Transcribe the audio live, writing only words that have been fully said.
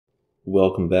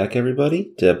Welcome back,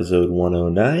 everybody, to episode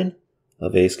 109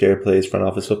 of AyyScare Plays Front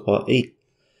Office Football 8.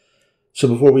 So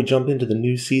before we jump into the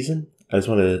new season, I just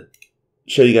want to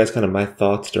show you guys kind of my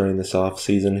thoughts during this off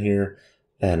season here,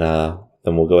 and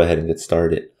then we'll go ahead and get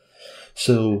started.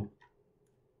 So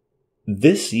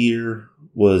this year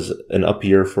was an up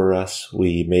year for us.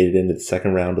 We made it into the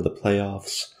second round of the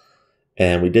playoffs,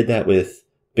 and we did that with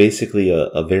basically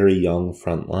a very young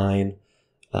front line.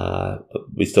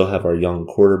 We still have our young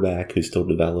quarterback who's still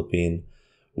developing.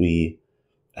 We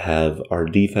have our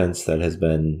defense that has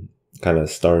been kind of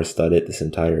star-studded this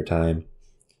entire time.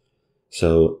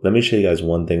 So let me show you guys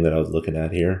one thing that I was looking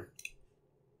at here.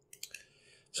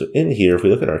 So in here, if we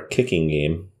look at our kicking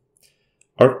game,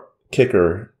 our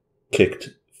kicker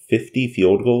kicked 50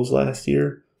 field goals last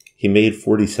year. He made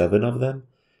 47 of them.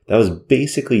 That was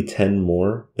basically 10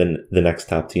 more than the next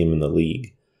top team in the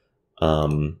league.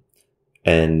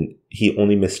 And he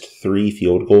only missed 3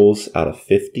 field goals out of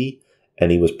 50,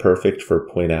 and he was perfect for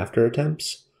point after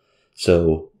attempts.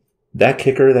 So that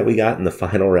kicker that we got in the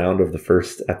final round of the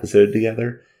first episode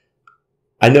together,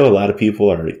 I know a lot of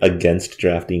people are against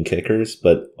drafting kickers,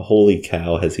 but holy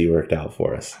cow has he worked out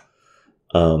for us.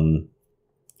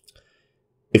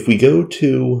 If we go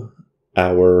to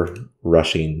our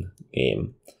rushing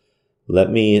game,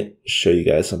 let me show you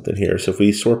guys something here. So if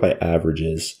we sort by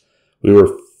averages, we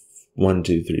were we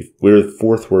were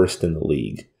 4th worst in the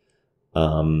league.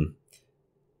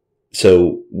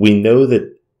 So we know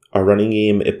that our running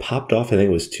game, it popped off, I think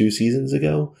it was 2 seasons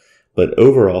ago, but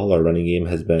overall our running game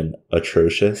has been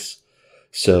atrocious.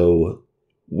 So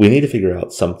we need to figure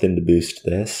out something to boost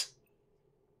this.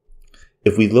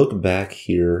 If we look back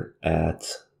here at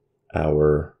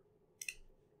our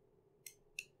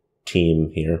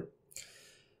team here,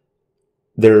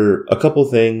 there are a couple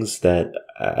things that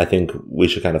I think we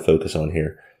should kind of focus on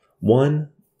here. One,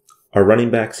 our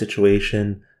running back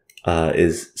situation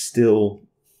is still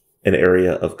an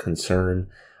area of concern.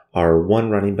 Our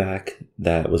one running back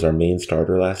that was our main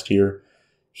starter last year,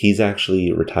 he's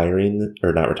actually retiring,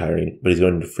 or not retiring, but he's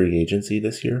going into free agency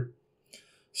this year.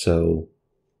 So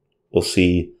we'll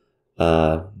see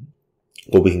what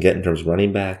we can get in terms of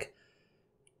running back.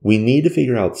 We need to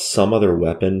figure out some other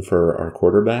weapon for our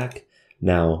quarterback.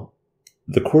 Now,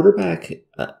 the quarterback,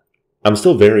 I'm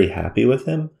still very happy with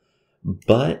him,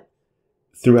 but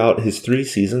throughout his 3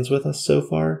 seasons with us so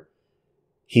far,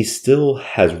 he still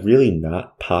has really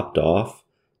not popped off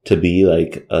to be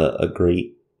like a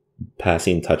great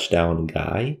passing touchdown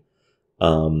guy.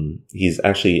 He's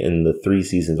actually in the 3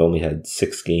 seasons only had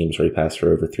 6 games where he passed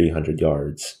for over 300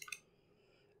 yards.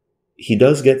 He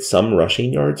does get some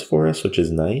rushing yards for us, which is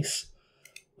nice,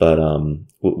 but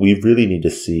we really need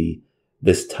to see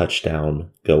this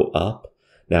touchdown go up.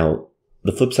 Now,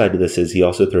 the flip side to this is he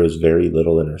also throws very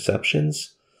little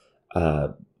interceptions.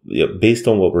 Based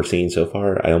on what we're seeing so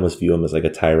far, I almost view him as like a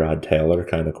Tyrod Taylor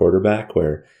kind of quarterback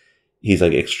where he's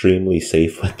like extremely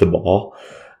safe with the ball,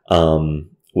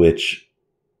 which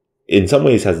in some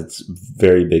ways has its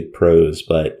very big pros,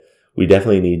 but we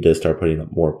definitely need to start putting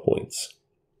up more points.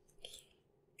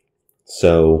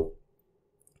 So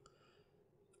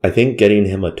I think getting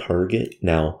him a target.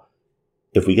 Now,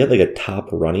 if we get like a top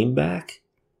running back,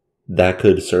 that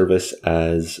could serve us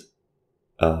as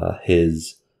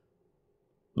his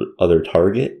other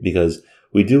target, because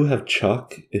we do have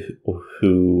Chuck,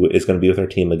 who is going to be with our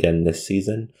team again this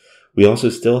season. We also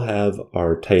still have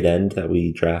our tight end that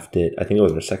we drafted, I think it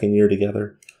was our 2nd year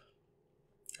together.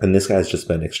 And this guy's just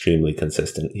been extremely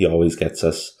consistent. He always gets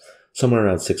us somewhere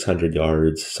around 600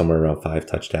 yards, somewhere around 5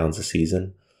 touchdowns a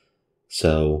season.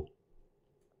 So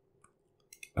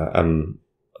I'm,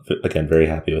 again, very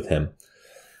happy with him.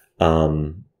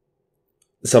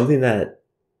 Something that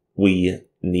we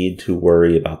need to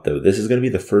worry about, though, this is going to be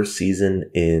the first season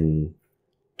in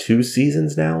 2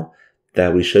 seasons now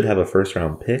that we should have a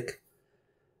first-round pick.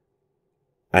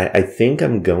 I think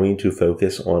I'm going to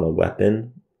focus on a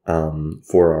weapon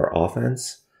for our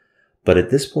offense, but at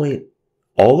this point,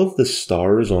 all of the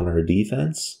stars on our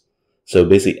defense, so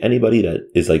basically anybody that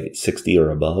is like 60 or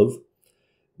above,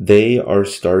 they are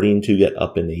starting to get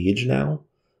up in age now.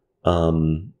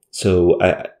 So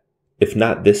if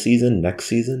not this season, next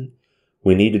season,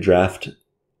 we need to draft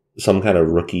some kind of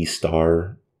rookie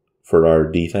star for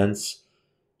our defense,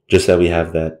 just that we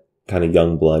have that kind of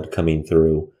young blood coming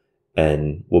through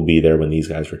and we'll be there when these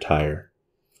guys retire.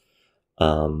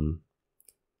 So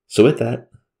with that,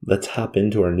 let's hop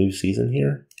into our new season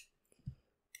here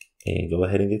and go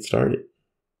ahead and get started.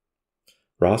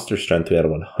 Roster strength, we had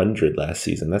 100 last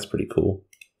season. That's pretty cool.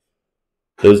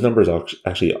 Those numbers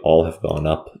actually all have gone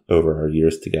up over our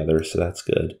years together, so that's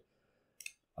good.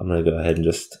 I'm going to go ahead and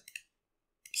just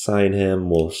sign him.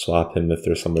 We'll swap him if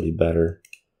there's somebody better.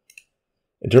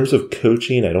 In terms of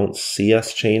coaching, I don't see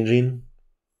us changing.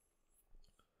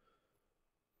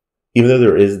 Even though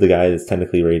there is the guy that's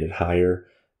technically rated higher,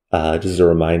 just as a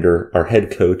reminder, our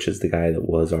head coach is the guy that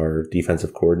was our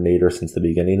defensive coordinator since the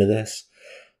beginning of this.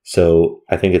 So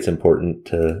I think it's important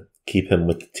to keep him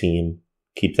with the team,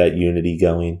 keep that unity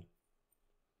going.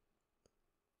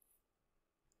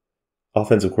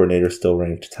 Offensive coordinator is still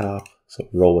ranked top, so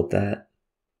roll with that.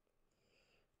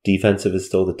 Defensive is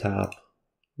still the top,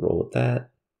 roll with that.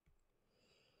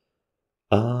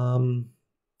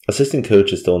 Assistant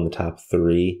coach is still in the top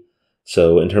 3.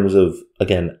 So in terms of,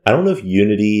 again, I don't know if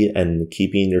unity and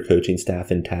keeping your coaching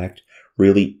staff intact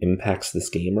really impacts this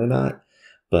game or not,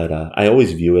 but I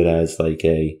always view it as like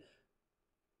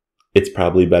it's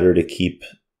probably better to keep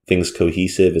things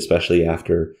cohesive, especially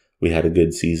after we had a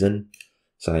good season.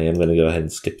 So I am going to go ahead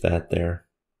and skip that there.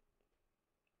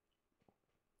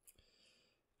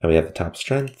 And we have the top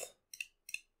strength.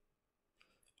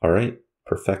 All right,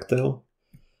 perfecto.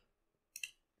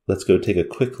 Let's go take a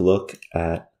quick look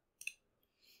at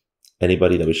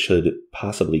anybody that we should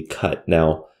possibly cut.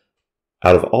 Now,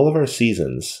 out of all of our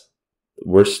seasons,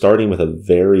 we're starting with a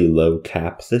very low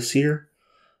cap this year,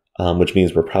 which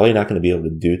means we're probably not going to be able to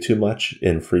do too much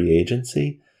in free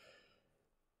agency.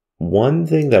 One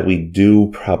thing that we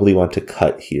do probably want to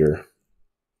cut here,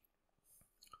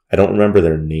 I don't remember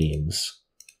their names,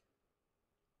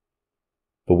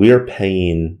 but we are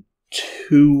paying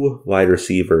 2 wide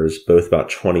receivers, both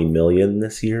about $20 million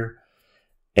this year,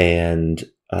 and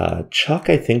Chuck,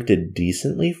 I think, did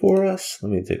decently for us.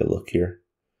 Let me take a look here.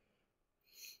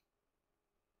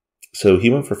 So he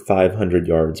went for 500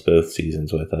 yards both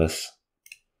seasons with us.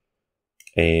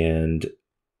 And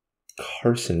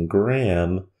Carson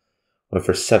Graham went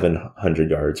for 700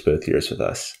 yards both years with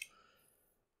us.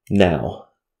 Now,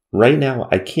 right now,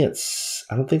 I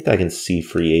don't think that I can see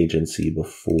free agency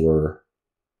before.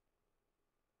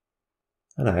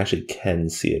 And I actually can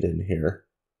see it in here.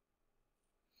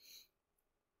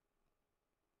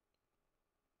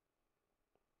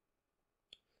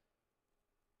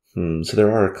 So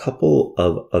there are a couple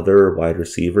of other wide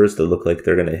receivers that look like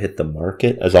they're going to hit the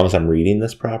market, as long as I'm reading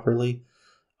this properly.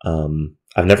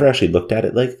 I've never actually looked at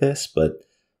it like this, but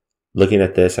looking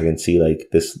at this, I can see like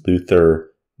this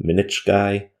Luther Minich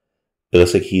guy. It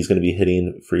looks like he's going to be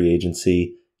hitting free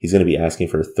agency. He's going to be asking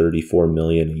for $34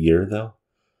 million a year, though.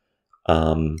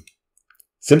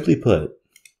 Simply put,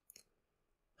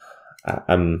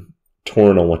 I'm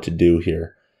torn on what to do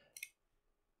here.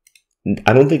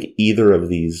 I don't think either of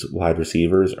these wide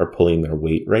receivers are pulling their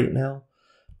weight right now,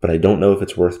 but I don't know if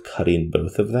it's worth cutting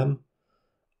both of them.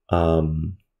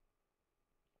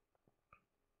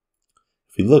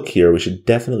 If we look here, we should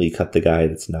definitely cut the guy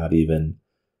that's not even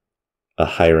a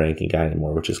high-ranking guy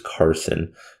anymore, which is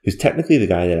Carson, who's technically the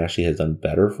guy that actually has done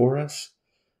better for us.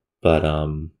 But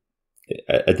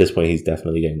at this point, he's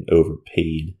definitely getting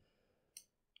overpaid.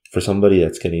 For somebody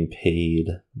that's getting paid,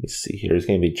 let me see here, he's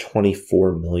going to be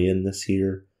 $24 million this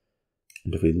year.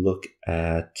 And if we look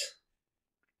at,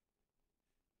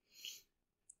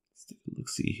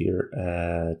 let's see here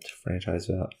at franchise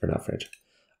value, or not franchise,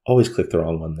 always click the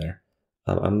wrong one there.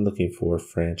 I'm looking for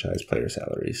franchise player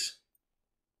salaries.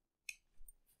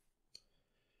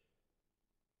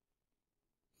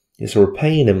 Yeah, so we're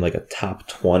paying him like a top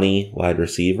 20 wide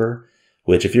receiver,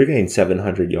 which if you're getting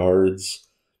 700 yards,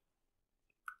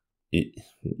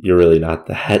 you're really not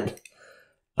that.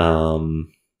 I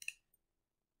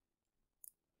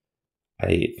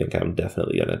think I'm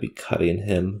definitely going to be cutting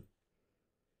him.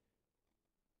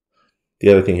 The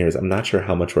other thing here is I'm not sure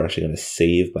how much we're actually going to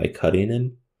save by cutting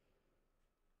him.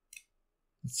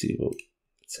 Let's see what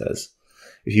it says.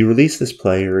 If you release this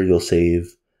player, you'll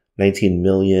save $19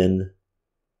 million.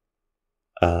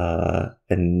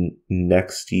 And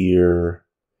next year,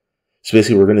 so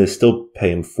basically we're going to still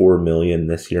pay him $4 million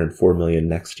this year and $4 million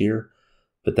next year,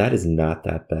 but that is not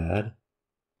that bad.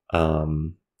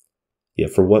 Yeah,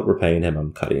 for what we're paying him,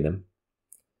 I'm cutting him.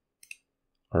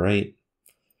 All right.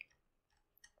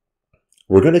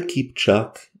 We're going to keep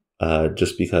Chuck,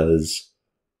 just because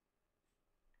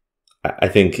I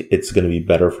think it's going to be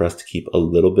better for us to keep a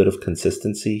little bit of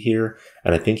consistency here.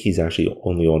 And I think he's actually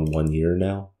only on 1 year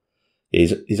now.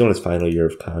 He's on his final year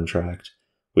of contract.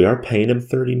 We are paying him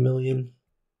 $30 million,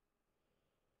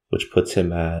 which puts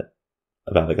him at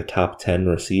about like a top 10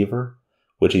 receiver,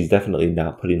 which he's definitely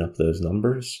not putting up those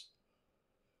numbers.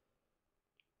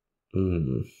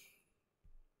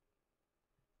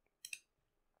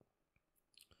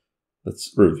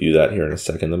 Let's review that here in a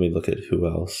second. Let me look at who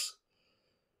else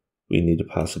we need to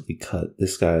possibly cut.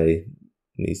 This guy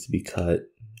needs to be cut.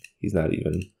 He's not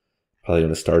even probably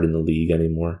going to start in the league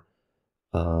anymore.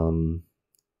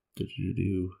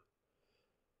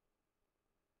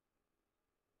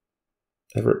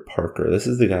 Everett Parker. This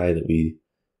is the guy that we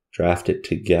drafted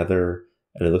together,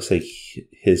 and it looks like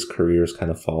his career's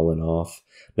kind of fallen off.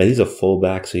 Now, he's a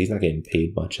fullback, so he's not getting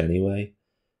paid much anyway.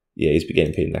 Yeah, he's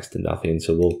getting paid next to nothing,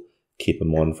 so we'll keep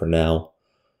him on for now.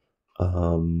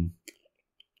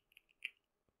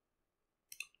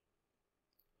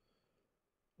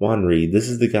 Juan Reed. This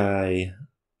is the guy,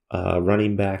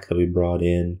 running back that we brought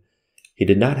in. He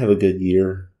did not have a good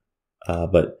year,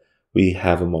 but we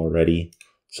have him already.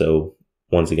 So,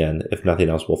 once again, if nothing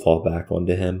else, we'll fall back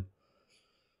onto him.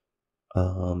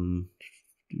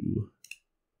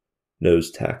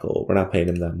 Nose tackle. We're not paying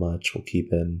him that much. We'll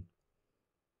keep him.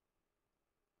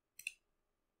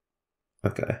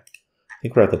 Okay. I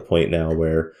think we're at the point now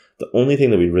where the only thing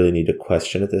that we really need to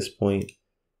question at this point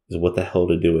is what the hell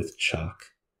to do with Chuck.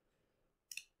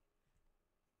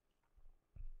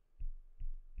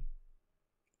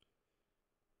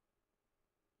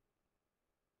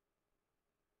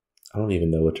 I don't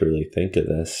even know what to really think of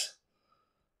this.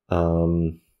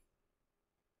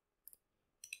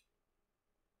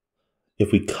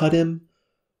 If we cut him,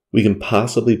 we can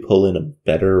possibly pull in a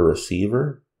better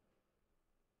receiver.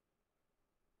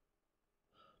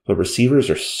 But receivers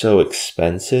are so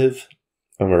expensive,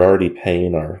 and we're already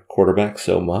paying our quarterback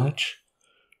so much.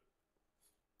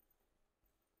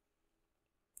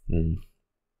 I'm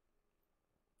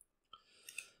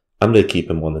going to keep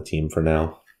him on the team for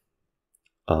now.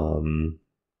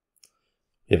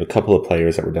 We have a couple of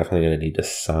players that we're definitely going to need to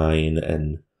sign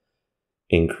and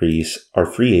increase. Our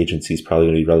free agency is probably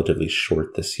going to be relatively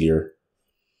short this year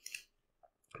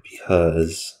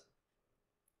because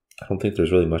I don't think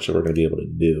there's really much that we're going to be able to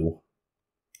do.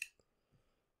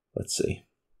 Let's see.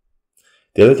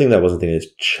 The other thing that I wasn't thinking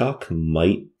is Chuck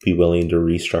might be willing to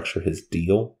restructure his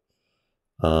deal.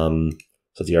 So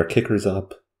our kicker's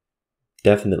up.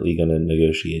 Definitely going to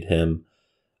negotiate him.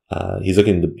 He's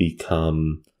looking to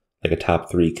become like a top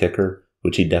 3 kicker,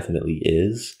 which he definitely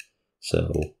is.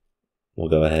 So we'll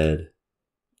go ahead,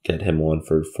 get him on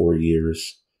for 4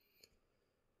 years.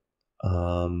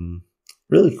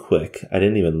 Really quick, I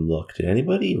didn't even look. Did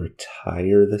anybody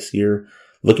retire this year?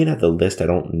 Looking at the list, I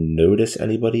don't notice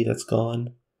anybody that's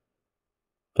gone.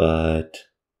 But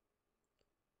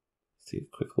let's see a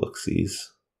quick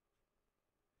look-sees.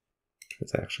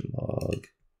 Transaction log.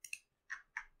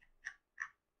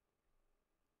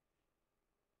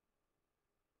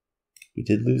 We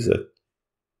did lose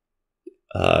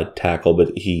a tackle,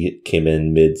 but he came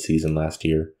in mid-season last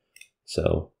year,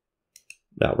 so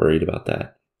not worried about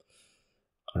that.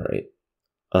 All right.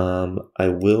 I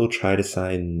will try to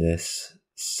sign this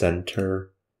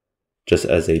center just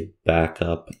as a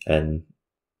backup and,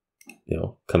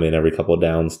 come in every couple of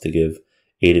downs to give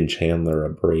Aiden Chandler a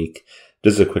break.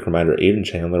 Just a quick reminder, Aiden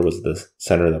Chandler was the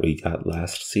center that we got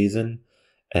last season,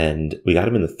 and we got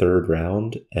him in the 3rd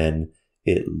round, and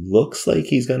it looks like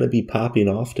he's going to be popping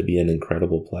off to be an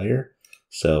incredible player.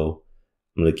 So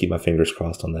I'm going to keep my fingers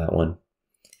crossed on that one.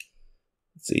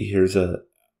 Let's see, here's a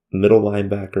middle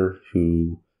linebacker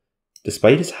who,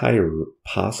 despite his higher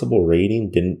possible rating,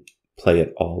 didn't play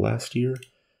at all last year.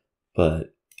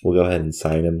 But we'll go ahead and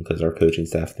sign him because our coaching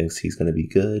staff thinks he's going to be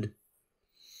good.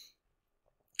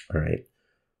 All right.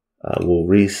 We'll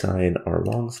re-sign our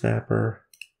long snapper.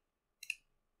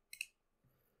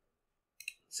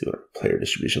 See what our player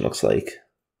distribution looks like.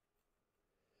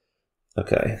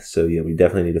 Okay, so yeah, we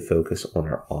definitely need to focus on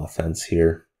our offense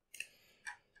here.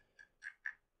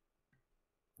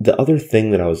 The other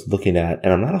thing that I was looking at,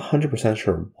 and I'm not 100%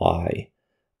 sure why,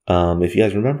 if you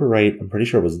guys remember right, I'm pretty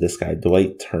sure it was this guy,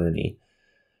 Dwight Turney.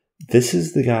 This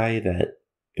is the guy that,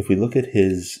 if we look at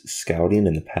his scouting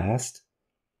in the past,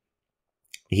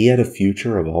 he had a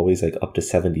future of always like up to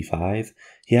 75.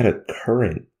 He had a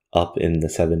current up in the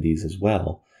 70s as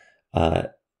well.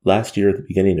 Last year at the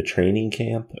beginning of training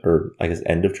camp, or I guess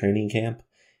end of training camp,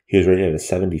 he was rated at a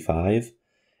 75.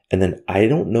 And then I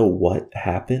don't know what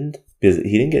happened because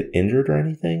he didn't get injured or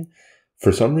anything.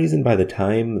 For some reason, by the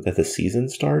time that the season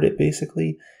started,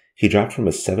 basically, he dropped from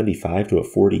a 75 to a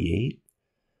 48.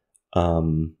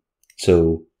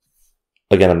 So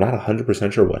again, I'm not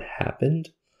 100% sure what happened,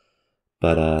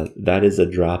 but that is a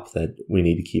drop that we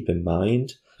need to keep in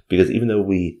mind, because even though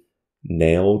we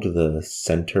nailed the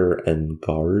center and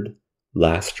guard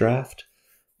last draft,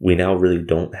 we now really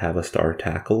don't have a star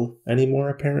tackle anymore,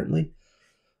 apparently.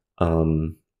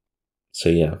 So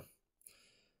yeah,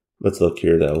 let's look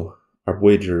here though. Our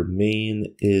boy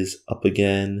Jermaine is up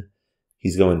again.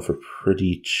 He's going for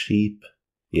pretty cheap.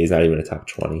 Yeah, he's not even a top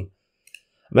 20.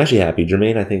 I'm actually happy.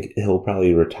 Jermaine, I think he'll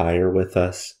probably retire with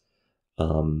us.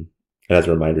 And as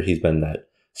a reminder, he's been that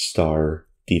star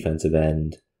defensive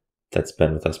end that's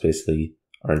been with us basically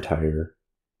our entire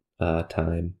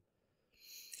time.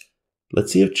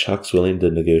 Let's see if Chuck's willing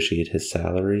to negotiate his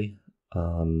salary.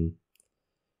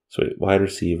 So wide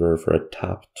receiver for a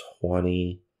top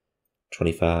 20,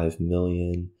 25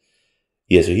 million.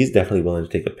 Yeah, so he's definitely willing to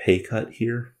take a pay cut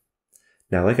here.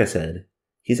 Now, like I said,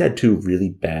 he's had 2 really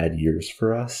bad years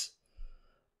for us.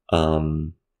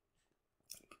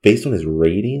 Based on his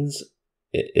ratings,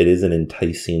 it is an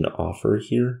enticing offer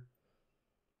here.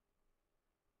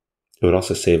 It would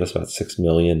also save us about $6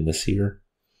 million this year.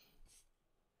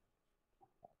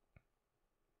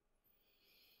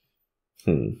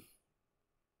 And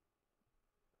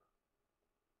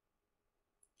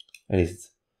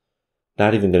he's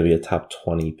not even going to be a top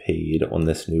 20 paid on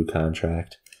this new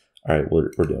contract. All right, we're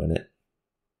doing it.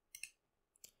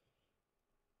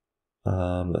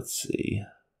 Let's see.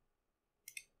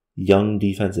 Young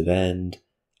defensive end.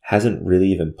 Hasn't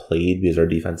really even played because our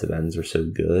defensive ends are so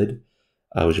good.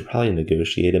 We should probably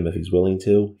negotiate him if he's willing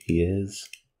to. He is.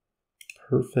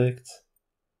 Perfect.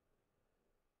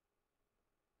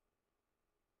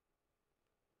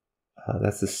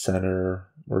 That's the center.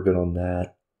 We're good on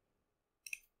that.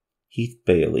 Heath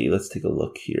Bailey. Let's take a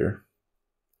look here.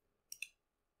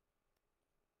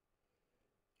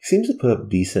 He seems to put up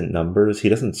decent numbers. He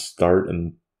doesn't start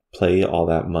and play all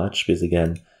that much because,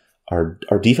 again, our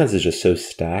defense is just so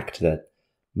stacked that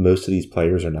most of these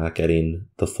players are not getting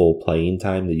the full playing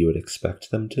time that you would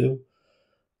expect them to.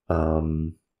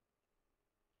 So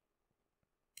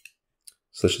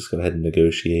let's just go ahead and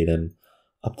negotiate him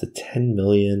up to $10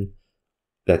 million.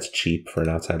 That's cheap for an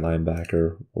outside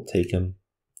linebacker. We'll take him.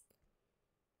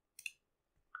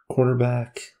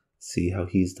 Cornerback. See how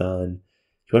he's done.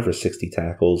 He went for 60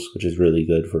 tackles, which is really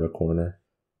good for a corner.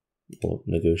 We'll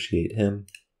negotiate him.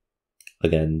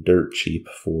 Again, dirt cheap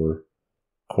for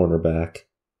cornerback.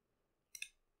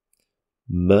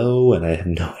 Mo, and I have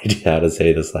no idea how to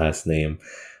say this last name.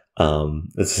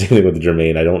 It's the same thing with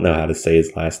Jermaine. I don't know how to say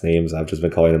his last names. I've just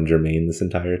been calling him Jermaine this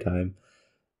entire time.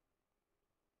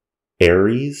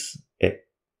 Aries?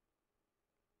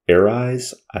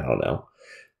 Aries? I don't know.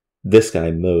 This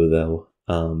guy, Mo, though,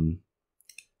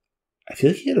 I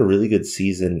feel like he had a really good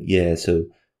season. Yeah, so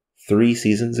 3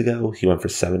 seasons ago, he went for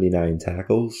 79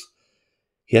 tackles.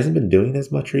 He hasn't been doing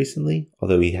as much recently,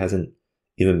 although he hasn't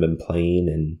even been playing,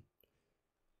 and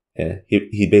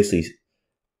he basically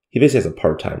has a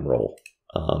part-time role.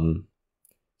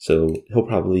 So he'll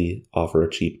probably offer a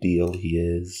cheap deal. He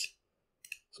is.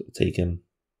 So we'll take him.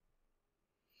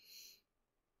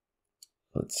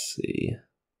 Let's see.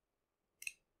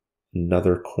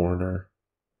 Another corner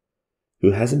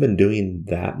who hasn't been doing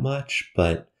that much,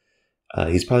 but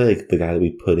he's probably like the guy that we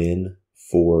put in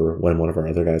for when one of our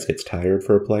other guys gets tired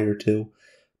for a play or two,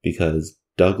 because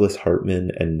Douglas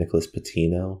Hartman and Nicholas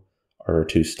Patino are our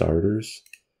 2 starters.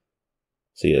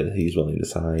 So yeah, he's willing to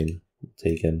sign. We'll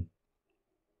take him.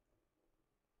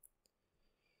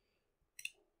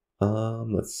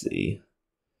 Let's see.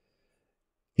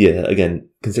 Yeah, again,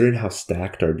 considering how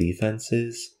stacked our defense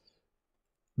is,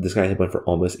 this guy went for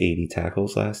almost 80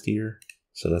 tackles last year.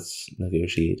 So let's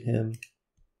negotiate him.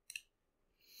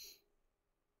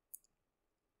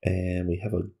 And we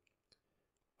have a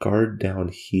guard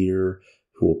down here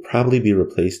who will probably be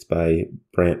replaced by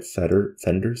Brant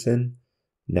Fenderson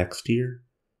next year.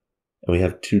 And we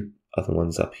have 2 other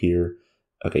ones up here.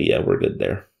 Okay, yeah, we're good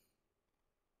there.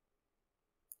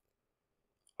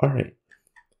 All right.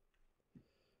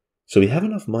 So we have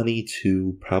enough money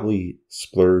to probably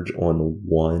splurge on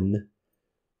 1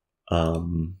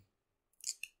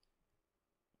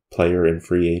 player in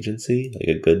free agency,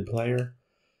 like a good player.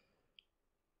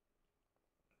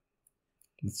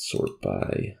 Let's sort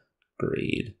by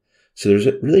grade. So there's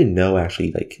really no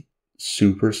actually like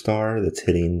superstar that's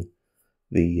hitting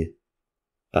the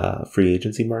free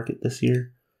agency market this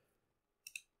year.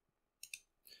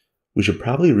 We should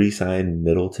probably re-sign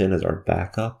Middleton as our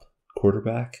backup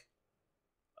quarterback.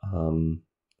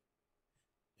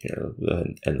 Here, we'll go ahead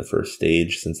and end the first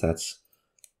stage since that's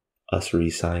us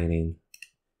re-signing.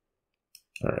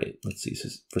 All right, let's see. So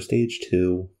for stage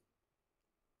 2,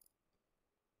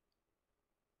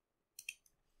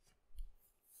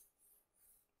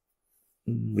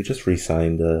 we just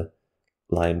re-signed a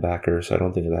linebacker, so I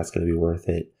don't think that's going to be worth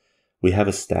it. We have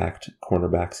a stacked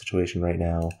cornerback situation right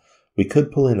now. We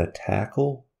could pull in a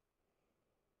tackle.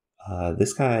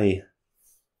 This guy,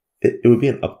 it would be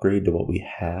an upgrade to what we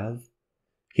have.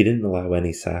 He didn't allow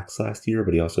any sacks last year,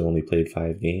 but he also only played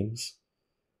 5 games.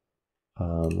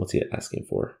 What's he asking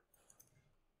for?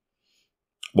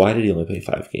 Why did he only play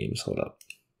 5 games? Hold up.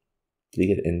 Did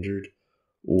he get injured?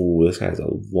 Ooh, this guy has a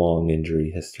long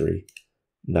injury history.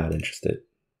 Not interested.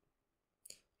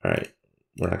 All right.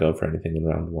 We're not going for anything in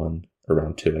round 1 or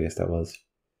round 2, I guess that was.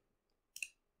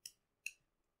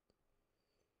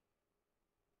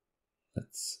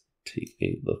 Let's take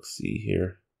a look-see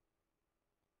here.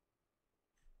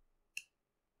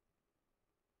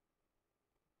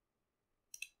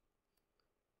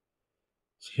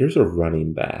 So here's a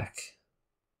running back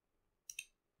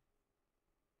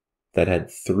that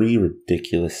had 3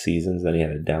 ridiculous seasons. Then he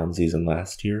had a down season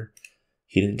last year.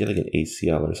 He didn't get like an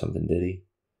ACL or something, did he?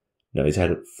 No, he's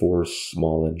had 4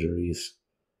 small injuries.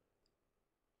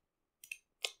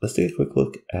 Let's take a quick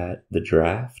look at the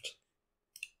draft.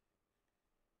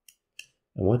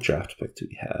 And what draft pick do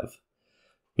we have?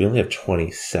 We only have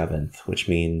 27th, which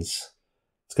means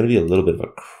it's going to be a little bit of a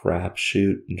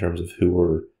crapshoot in terms of who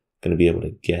we're going to be able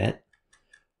to get.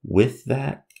 With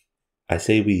that, I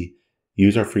say we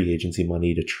use our free agency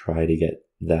money to try to get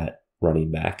that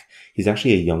running back. He's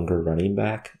actually a younger running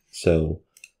back, so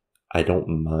I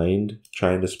don't mind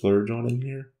trying to splurge on him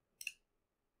here.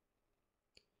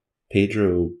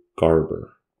 Pedro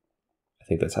Garber. I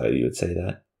think that's how you would say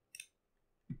that.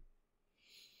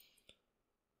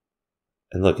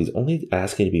 And look, he's only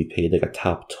asking to be paid like a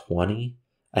top 20.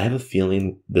 I have a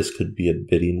feeling this could be a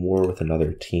bidding war with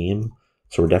another team.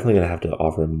 So we're definitely going to have to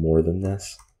offer him more than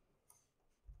this.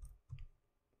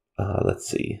 Let's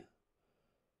see.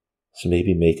 So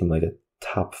maybe make him like a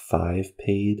top 5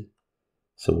 paid.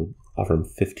 So we'll offer him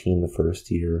 15 the first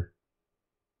year,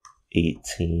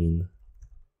 18,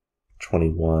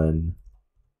 21,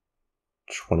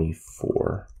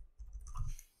 24.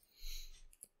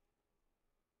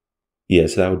 Yeah,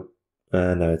 so that would,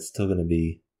 no, it's still going to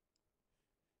be,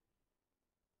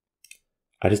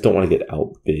 I just don't want to get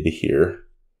outbid here.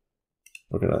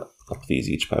 We're going to up these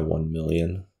each by 1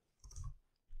 million.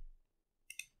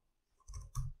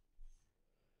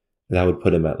 That would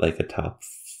put him at like a top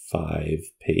 5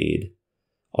 paid.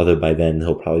 Although by then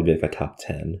he'll probably be like a top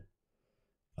 10.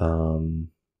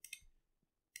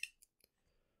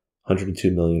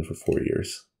 102 million for 4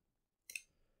 years.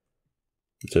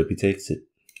 So if he takes it.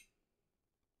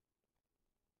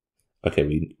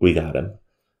 Okay, we got him.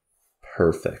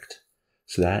 Perfect.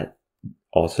 So that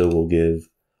also will give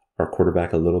our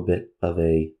quarterback a little bit of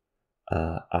a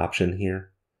option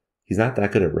here. He's not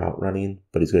that good at route running,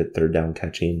 but he's good at third down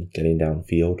catching, getting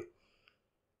downfield,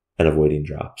 and avoiding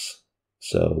drops.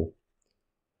 So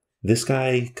this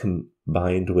guy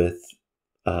combined with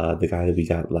the guy that we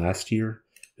got last year,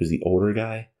 who's the older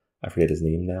guy, I forget his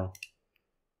name now.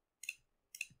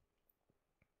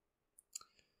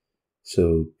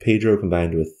 So Pedro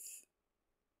combined with,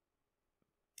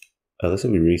 let's say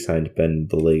we re-signed Ben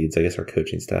Blades. I guess our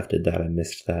coaching staff did that. I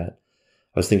missed that.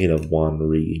 I was thinking of Juan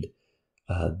Reed.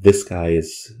 This guy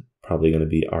is probably going to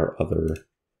be our other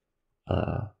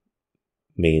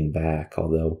main back,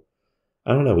 although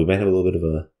I don't know. We might have a little bit of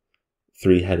a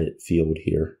 3-headed field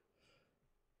here.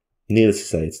 Needless to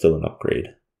say, it's still an upgrade.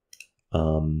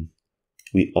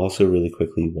 We also really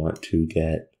quickly want to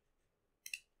get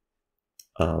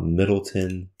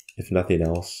Middleton, if nothing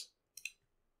else.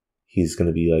 He's going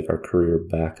to be like our career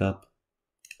backup,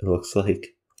 it looks like.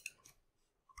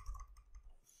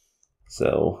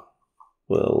 So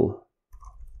we'll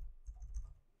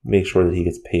make sure that he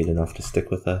gets paid enough to stick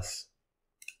with us.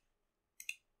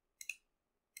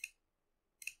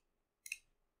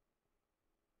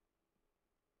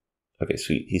 Okay,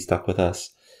 sweet. He stuck with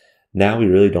us. Now we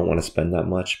really don't want to spend that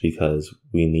much because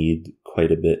we need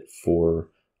quite a bit for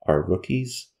our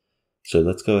rookies. So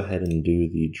let's go ahead and do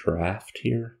the draft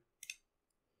here.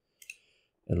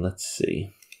 And let's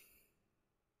see.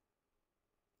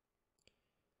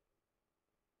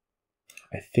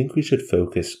 I think we should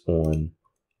focus on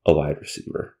a wide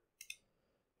receiver.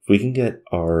 If we can get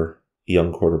our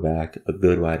young quarterback a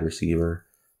good wide receiver,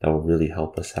 that will really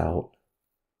help us out.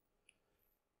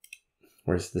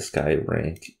 Where's this guy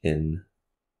rank in?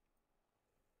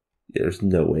 There's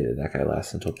no way that guy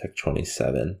lasts until pick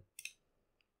 27.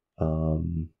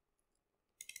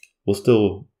 We'll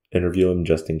still interview him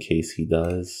just in case he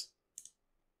does,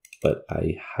 but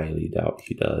I highly doubt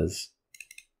he does.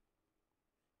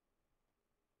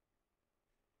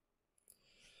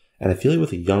 And I feel like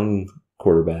with a young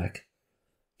quarterback,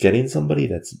 getting somebody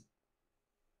that's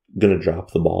going to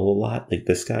drop the ball a lot, like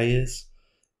this guy is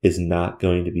not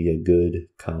going to be a good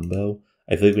combo.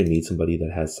 I feel like we need somebody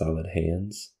that has solid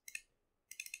hands.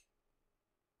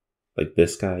 Like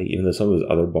this guy, even though some of his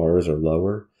other bars are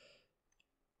lower,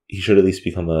 he should at least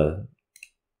become a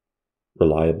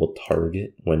reliable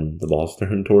target when the ball's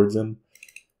thrown towards him.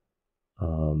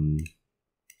 Um,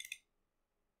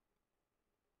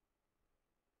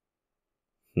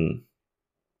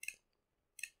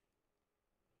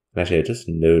 Actually, I just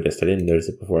noticed. I didn't notice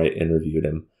it before I interviewed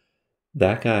him.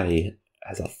 That guy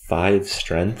has a 5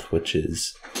 strength, which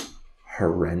is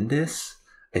horrendous.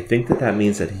 I think that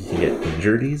means that he can get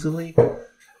injured easily.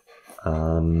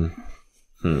 I'm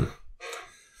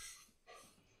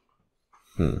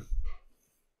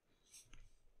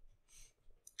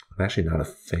actually not a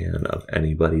fan of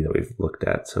anybody that we've looked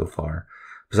at so far,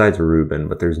 besides Ruben,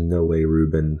 but there's no way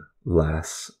Ruben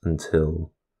lasts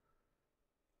until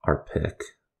our pick.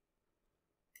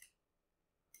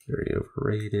 Very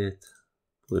overrated.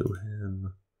 Blew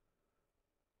him.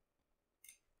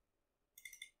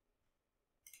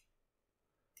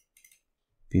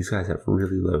 These guys have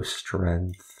really low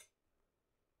strength.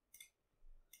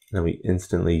 Then we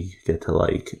instantly get to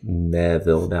like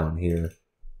Meville down here.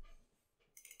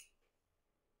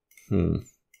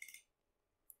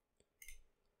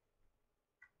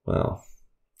 Well,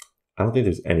 I don't think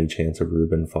there's any chance of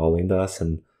Ruben falling to us,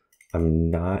 and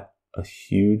I'm not a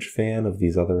huge fan of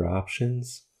these other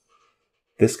options.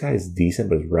 This guy is decent,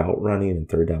 but his route running and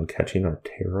third down catching are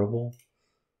terrible.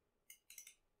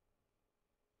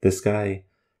 This guy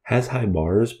has high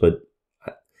bars, but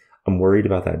I'm worried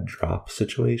about that drop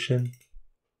situation.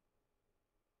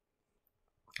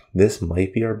 This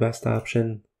might be our best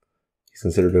option. He's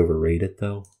considered overrated,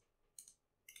 though.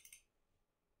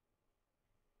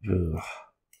 Ugh.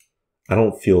 I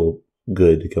don't feel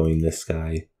good going this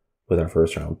guy with our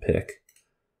first round pick.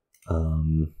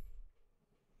 There's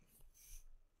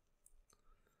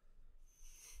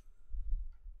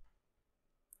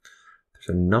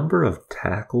a number of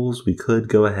tackles. We could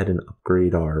go ahead and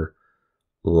upgrade our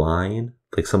line.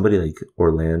 Like somebody like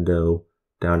Orlando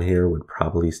down here would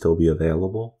probably still be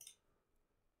available.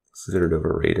 Considered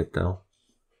overrated, though.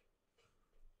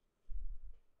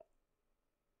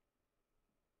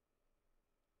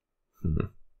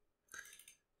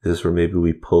 Is this where maybe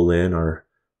we pull in our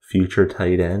future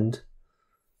tight end?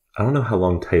 I don't know how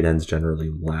long tight ends generally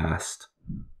last.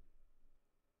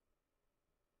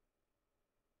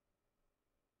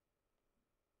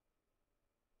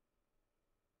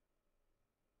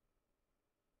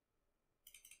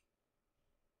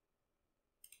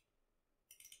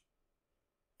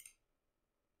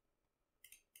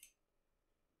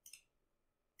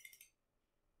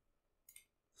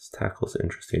 This tackle's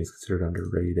interesting. It's considered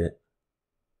underrated.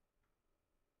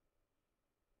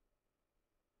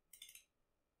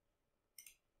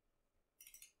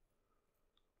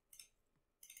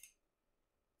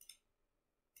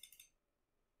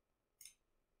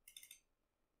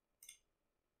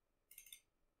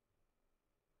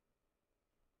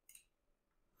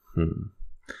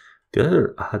 The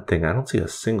other odd thing, I don't see a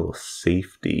single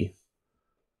safety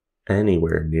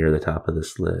anywhere near the top of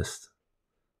this list.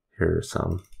 Here are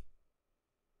some.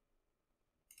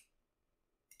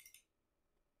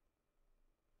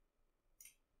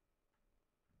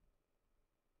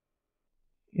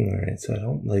 Alright, so I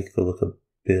don't like the look of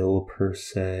Bill per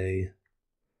se.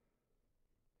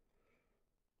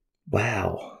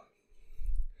 Wow.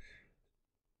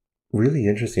 Really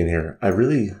interesting here. I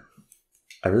really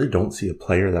don't see a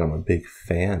player that I'm a big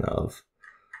fan of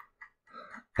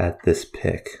at this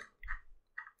pick.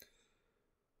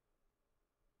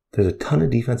 There's a ton of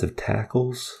defensive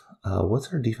tackles.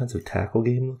 What's our defensive tackle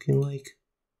game looking like?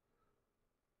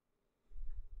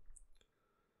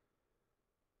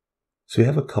 So we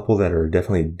have a couple that are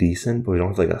definitely decent, but we don't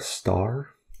have like a star.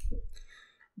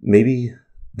 Maybe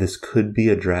this could be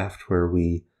a draft where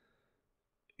we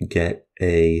get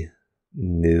a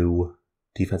new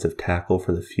defensive tackle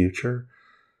for the future.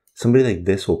 Somebody like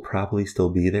this will probably still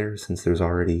be there since there's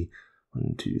already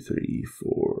 1, 2, 3,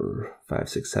 4, 5,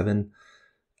 6, 7.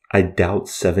 I doubt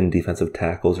 7 defensive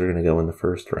tackles are going to go in the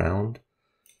first round.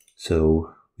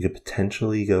 So we could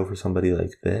potentially go for somebody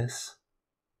like this.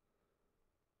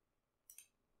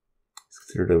 It's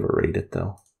considered overrated,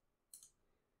 though.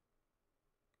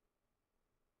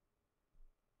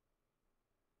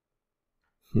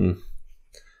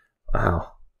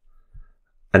 Wow.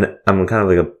 And I'm kind of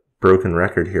like a broken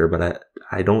record here, but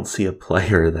I don't see a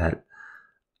player that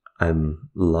I'm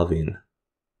loving.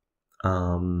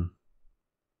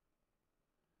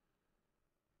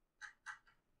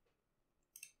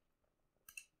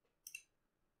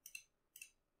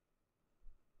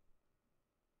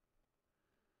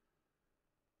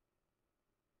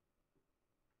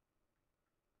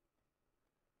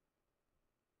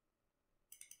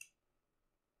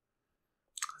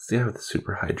 Let's see with the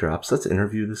super high drops. Let's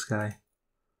interview this guy.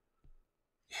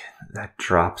 Yeah, that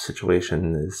drop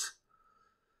situation is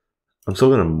I'm still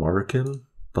going to mark him,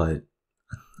 but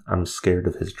I'm scared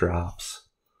of his drops.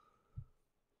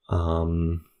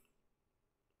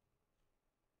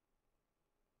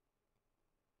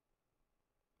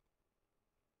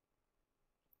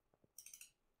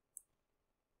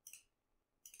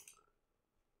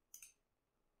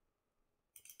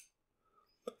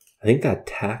 I think that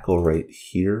tackle right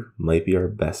here might be our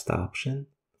best option.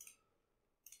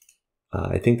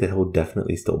 I think that he'll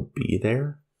definitely still be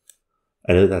there.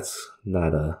 I know that's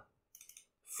not a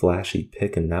flashy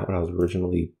pick and not what I was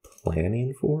originally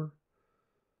planning for.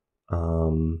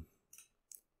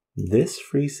 This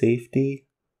free safety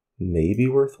may be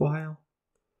worthwhile.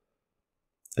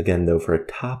 Again, though, for a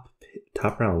top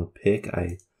round pick,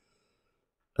 I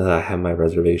have my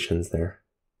reservations there.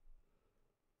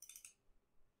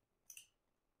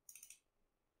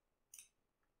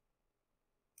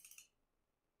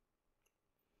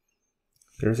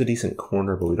 There's a decent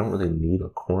corner, but we don't really need a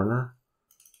corner.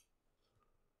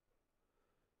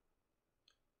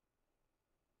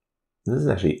 This is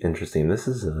actually interesting. This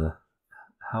is he's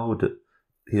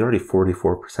already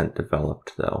 44%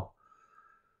 developed though.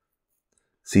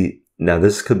 See, now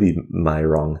this could be my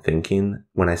wrong thinking.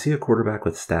 When I see a quarterback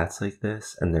with stats like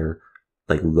this and they're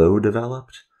like low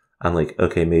developed, I'm like,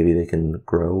 okay, maybe they can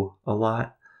grow a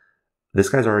lot. This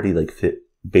guy's already like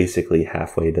basically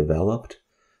halfway developed,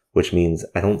 which means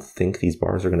I don't think these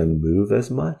bars are going to move as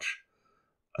much.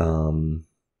 We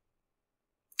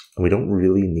don't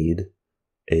really need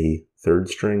a third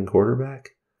string quarterback.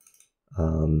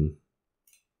 If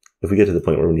we get to the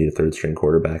point where we need a third string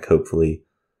quarterback, hopefully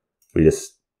we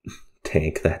just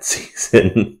tank that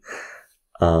season.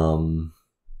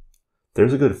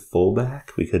 There's a good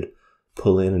fullback. We could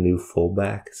pull in a new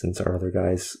fullback since our other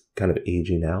guy's kind of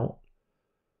aging out.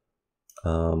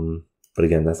 But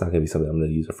again, that's not going to be something I'm going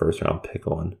to use a first round pick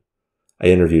on. I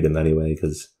interviewed him anyway,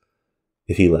 because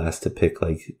if he lasts to pick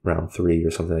like round 3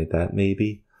 or something like that,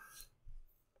 maybe.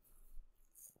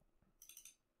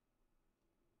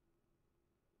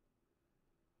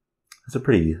 That's a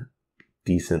pretty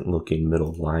decent looking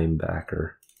middle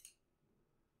linebacker.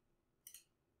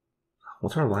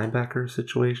 What's our linebacker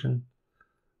situation?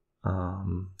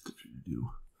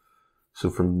 So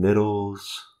for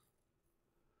middles,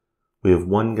 we have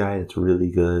one guy that's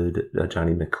really good,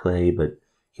 Johnny McClay, but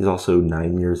he's also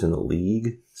 9 years in the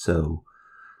league, so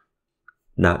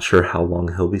not sure how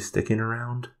long he'll be sticking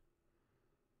around.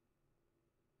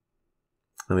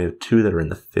 And we have 2 that are in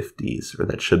the 50s, or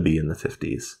that should be in the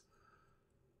 50s,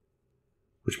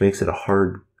 which makes it a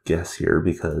hard guess here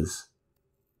because,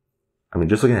 I mean,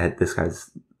 just looking at this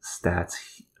guy's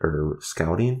stats or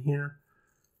scouting here,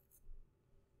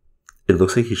 it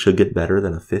looks like he should get better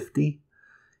than a 50.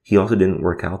 He also didn't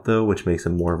work out though, which makes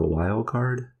him more of a wild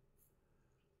card.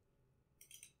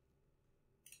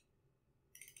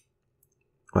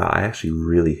 Wow, I actually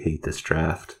really hate this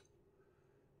draft.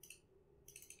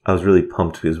 I was really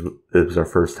pumped because it was our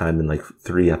first time in like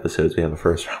 3 episodes we have a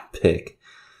first round pick.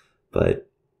 But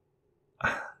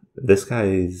this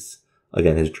guy's,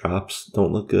 again, his drops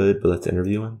don't look good, but let's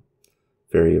interview him.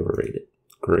 Very overrated.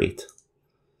 Great.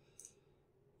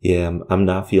 Yeah, I'm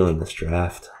not feeling this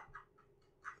draft.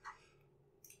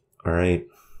 All right,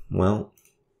 well,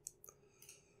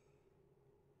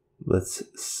 let's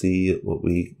see what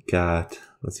we got.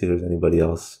 Let's see if there's anybody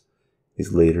else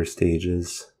these later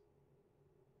stages.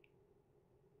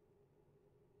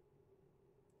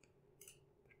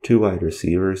 Two wide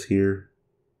receivers here,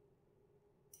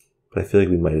 but I feel like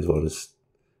we might as well just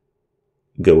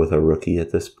go with a rookie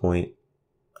at this point.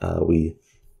 We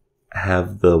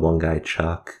have the one guy,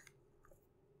 Chuck.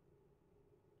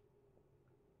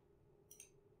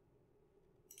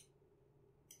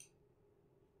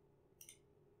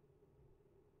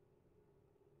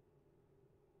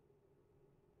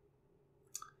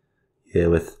 Yeah,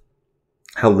 with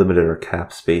how limited our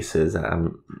cap space is,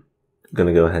 I'm going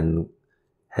to go ahead and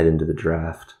head into the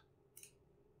draft.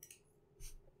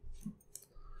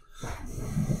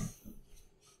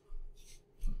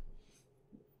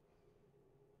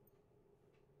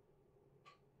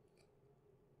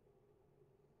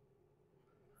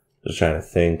 Just trying to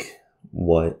think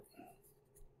what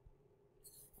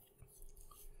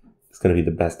is going to be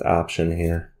the best option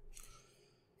here.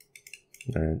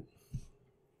 All right,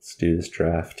 let's do this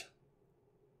draft.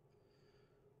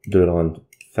 Do it on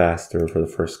faster for the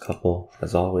first couple,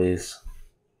 as always.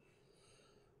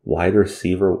 Wide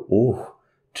receiver. Ooh,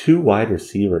 2 wide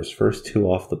receivers. First 2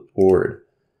 off the board.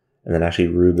 And then actually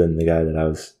Ruben, the guy that I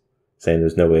was saying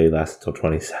there's no way he lasts until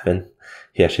 27.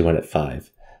 He actually went at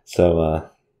 5. So,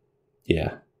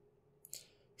 yeah.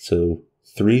 So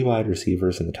 3 wide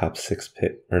receivers in the top 6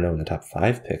 pick, or no, in the top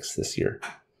 5 picks this year.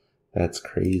 That's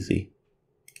crazy.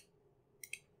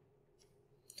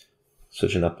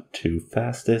 Switching up to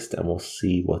fastest, and we'll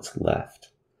see what's left.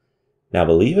 Now,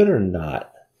 believe it or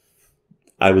not,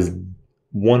 I was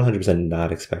 100%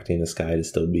 not expecting this guy to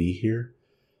still be here.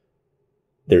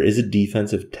 There is a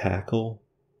defensive tackle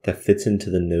that fits into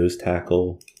the nose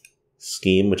tackle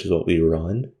scheme, which is what we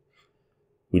run.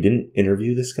 We didn't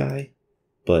interview this guy,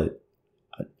 but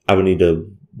I would need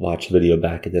to watch the video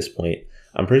back at this point.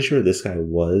 I'm pretty sure this guy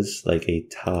was like a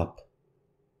top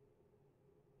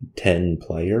 10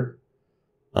 player.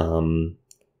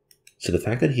 So the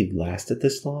fact that he lasted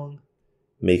this long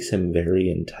makes him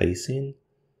very enticing.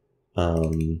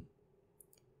 We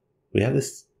have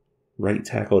this right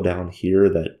tackle down here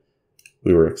that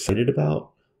we were excited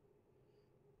about.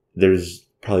 There's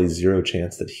probably 0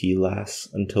 chance that he lasts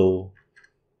until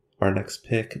our next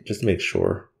pick, just to make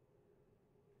sure.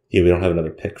 Yeah, we don't have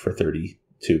another pick for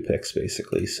 32 picks,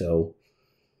 basically. So,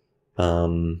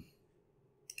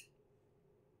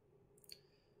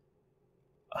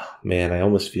 man, I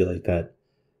almost feel like that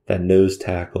nose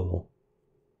tackle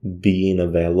being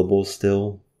available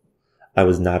still, I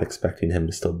was not expecting him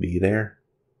to still be there.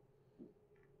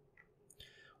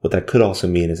 What that could also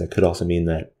mean is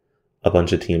that a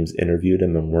bunch of teams interviewed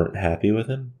him and weren't happy with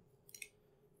him.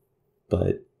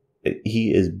 But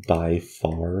he is by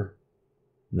far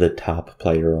the top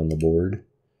player on the board.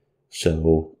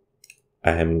 So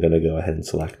I am going to go ahead and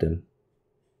select him.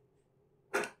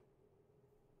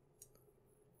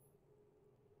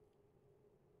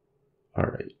 All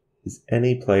right. Is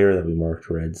any player that we marked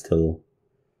red still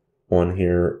on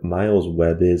here? Miles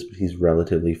Webb is, but he's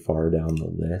relatively far down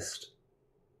the list.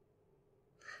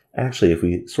 Actually, if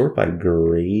we sort by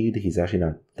grade, he's actually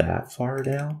not that far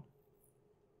down.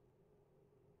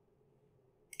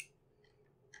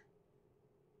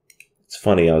 It's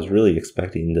funny, I was really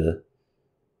expecting to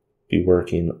be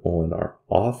working on our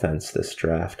offense this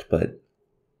draft, but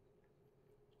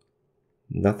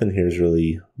nothing here is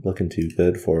really looking too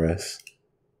good for us.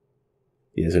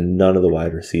 Yeah, so none of the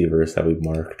wide receivers that we've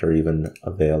marked are even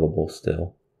available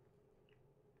still.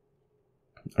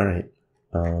 All right.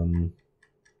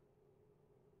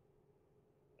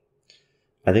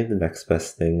 I think the next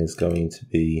best thing is going to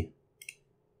be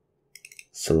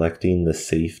selecting the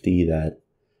safety that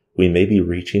we may be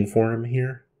reaching for him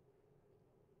here,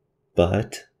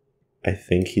 but I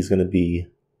think he's going to be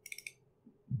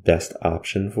best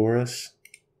option for us.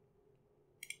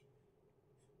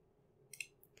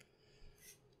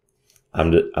 I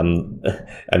know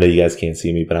you guys can't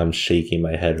see me, but I'm shaking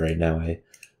my head right now. I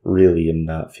really am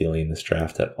not feeling this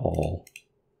draft at all.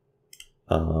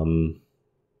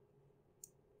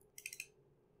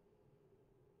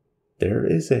 There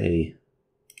is a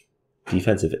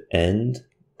defensive end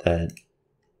that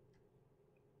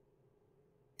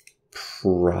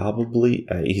probably,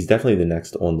 he's definitely the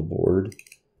next on the board.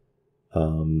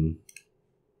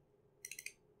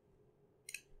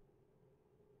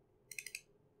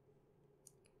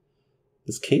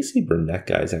 This Casey Burnett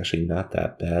guy is actually not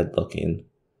that bad looking.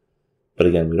 But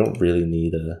again, we don't really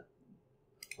need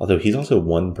although he's also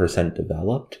 1%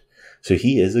 developed. So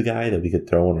he is a guy that we could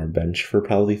throw on our bench for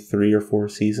probably 3 or 4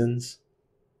 seasons.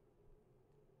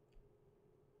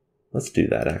 Let's do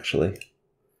that, actually.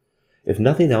 If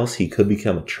nothing else, he could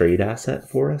become a trade asset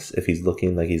for us if he's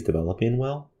looking like he's developing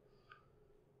well.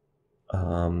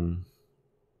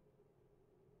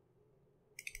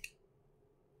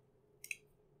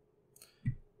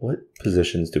 What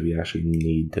positions do we actually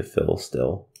need to fill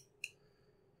still?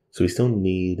 So we still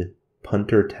need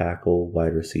punter, tackle,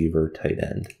 wide receiver, tight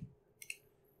end.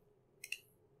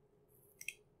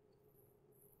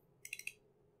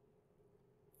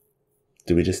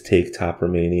 Do we just take top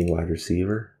remaining wide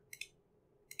receiver?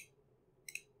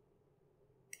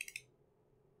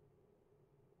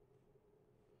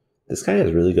 This guy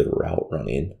has really good route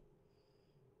running.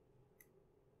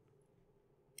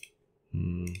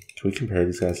 Can we compare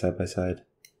these guys side by side?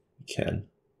 We can.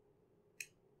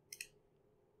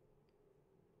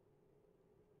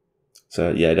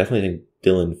 So yeah, I definitely think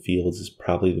Dylan Fields is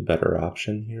probably the better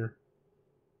option here.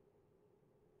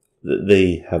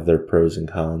 They have their pros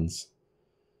and cons.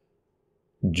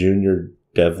 Junior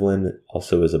Devlin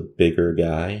also is a bigger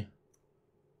guy.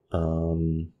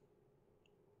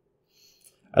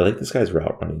 I like this guy's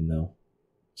route running though.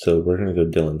 So we're going to go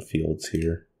Dylan Fields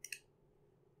here.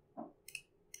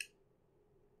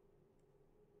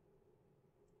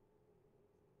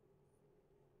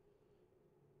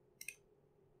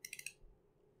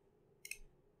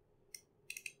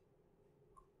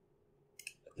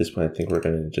 At this point, I think we're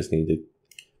going to just need to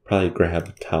probably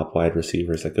grab top wide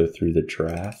receivers that go through the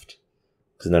draft,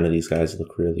 because none of these guys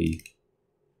look really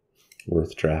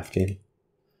worth drafting.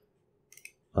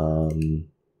 Let's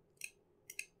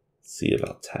see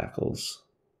about tackles.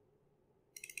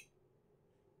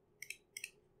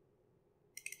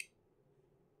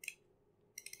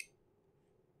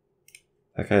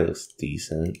 That guy looks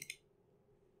decent.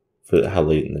 For how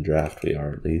late in the draft we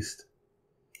are, at least.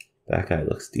 That guy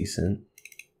looks decent.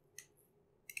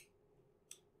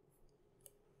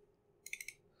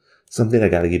 Something I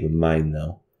gotta keep in mind,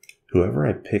 though. Whoever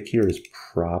I pick here is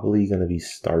probably going to be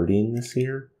starting this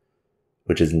year,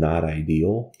 which is not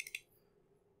ideal.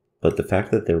 But the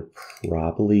fact that they're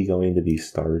probably going to be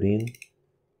starting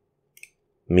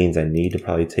means I need to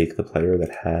probably take the player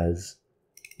that has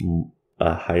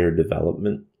a higher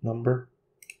development number.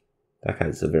 That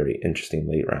guy's a very interesting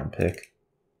late round pick.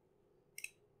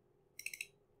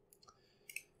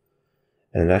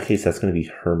 And in that case, that's going to be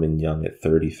Herman Young at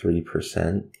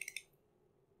 33%.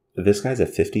 This guy's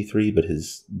at 53, but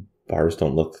his bars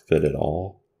don't look good at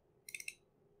all.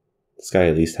 This guy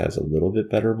at least has a little bit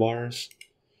better bars.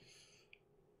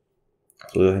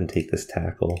 So we'll go ahead and take this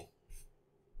tackle.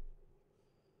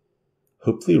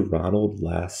 Hopefully Ronald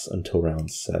lasts until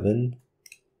round 7.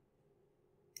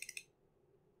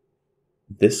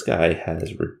 This guy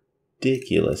has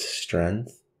ridiculous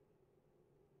strength.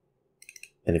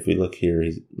 And if we look here,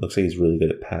 he looks like he's really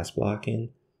good at pass blocking.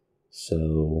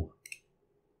 So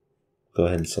go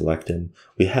ahead and select him.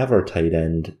 We have our tight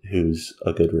end who's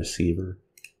a good receiver.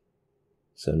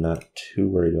 So not too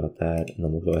worried about that. And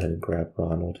then we'll go ahead and grab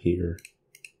Ronald here.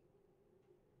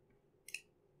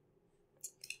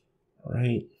 All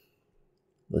right.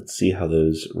 Let's see how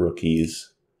those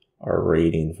rookies are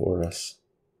rating for us.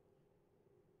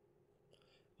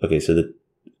 Okay, so the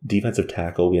defensive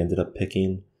tackle we ended up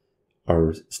picking,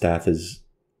 our staff is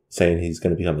saying he's going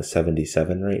to become a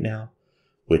 77 right now,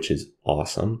 which is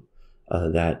awesome.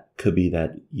 That could be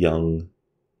that young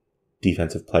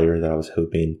defensive player that I was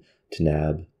hoping to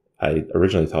nab. I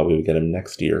originally thought we would get him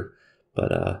next year,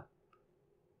 but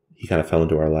he kind of fell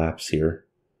into our laps here.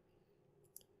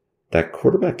 That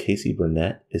quarterback, Casey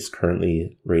Burnett, is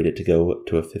currently rated to go up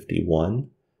to a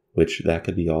 51, which that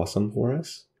could be awesome for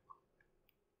us.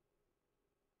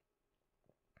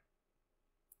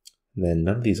 And then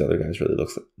none of these other guys really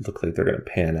look like they're going to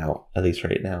pan out, at least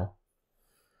right now.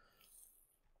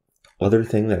 Other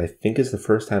thing that I think is the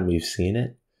first time we've seen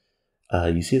it,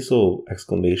 you see this little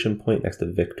exclamation point next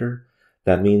to Victor.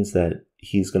 That means that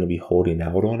he's going to be holding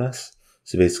out on us.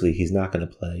 So basically, he's not going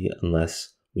to play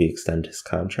unless we extend his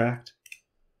contract.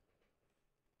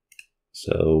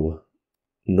 So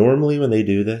normally when they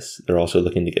do this, they're also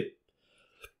looking to get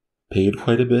paid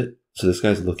quite a bit. So this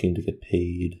guy's looking to get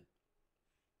paid.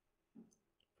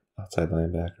 Outside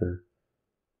linebacker.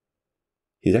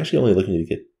 He's actually only looking to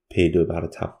get paid to about a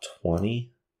top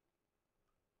 20.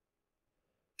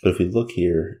 But if we look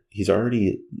here, he's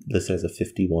already listed as a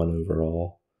 51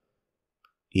 overall.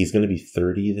 He's going to be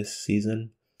 30 this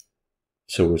season.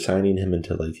 So we're signing him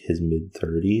into like his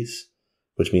mid-30s,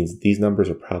 which means these numbers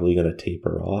are probably going to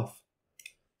taper off.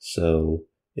 So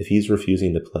if he's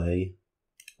refusing to play,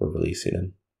 we're releasing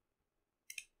him.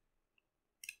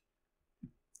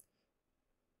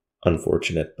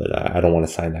 Unfortunate, but I don't want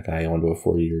to sign that guy onto a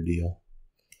 4-year deal.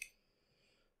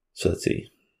 So let's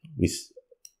see. We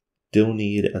still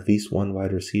need at least one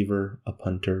wide receiver, a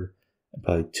punter, and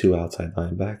probably 2 outside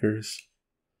linebackers.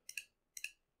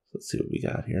 Let's see what we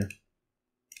got here.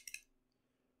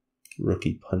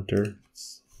 Rookie punter.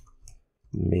 Let's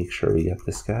make sure we get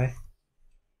this guy.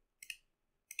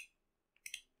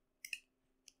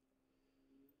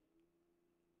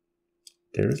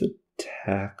 There's a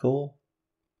tackle.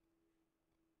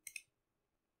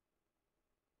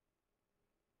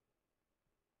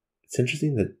 It's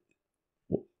interesting that,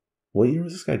 what year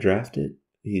was this guy drafted?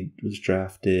 He was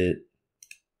drafted.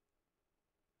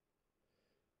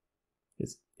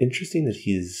 It's interesting that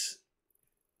he's,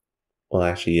 well,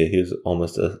 actually, yeah, he was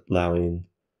almost allowing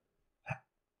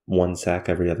 1 sack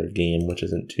every other game, which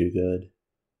isn't too good.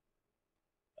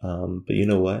 But you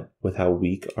know what? With how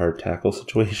weak our tackle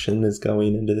situation is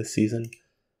going into this season,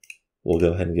 we'll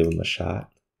go ahead and give him a shot.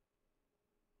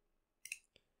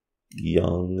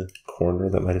 Young corner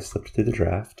that might have slipped through the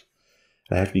draft.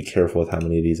 And I have to be careful with how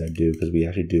many of these I do, because we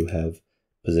actually do have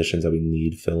positions that we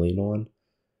need filling on.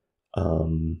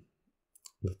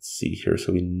 Let's see here.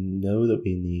 So we know that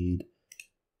we need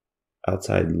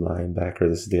outside linebacker.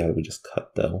 This is the guy that we just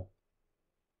cut, though.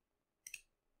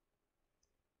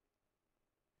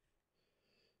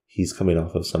 He's coming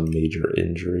off of some major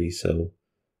injury, so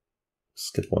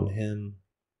skip on him.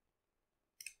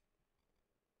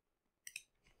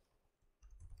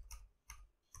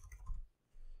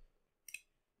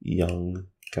 young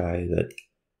guy that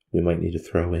we might need to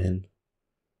throw in.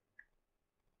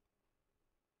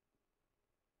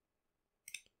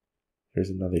 Here's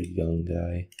another young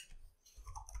guy.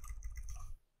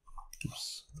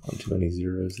 Oops, not too many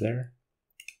zeros there.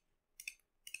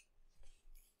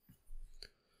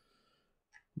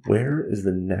 Where is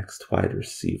the next wide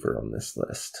receiver on this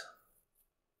list?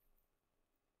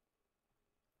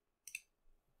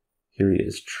 Here he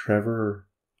is, Trevor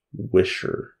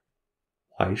Wisher.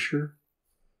 Weisher?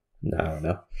 No, I don't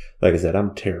know. Like I said,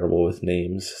 I'm terrible with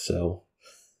names, so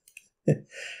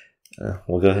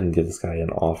we'll go ahead and give this guy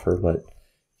an offer, but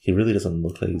he really doesn't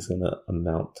look like he's going to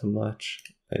amount to much.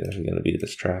 He's actually going to be a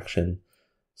distraction,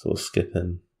 so we'll skip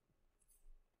him.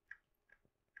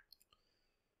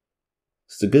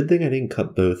 It's a good thing I didn't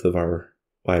cut both of our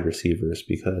wide receivers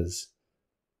because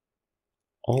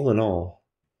all in all,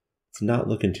 it's not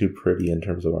looking too pretty in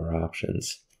terms of our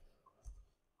options.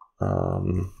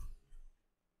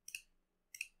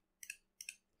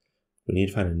 We need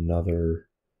to find another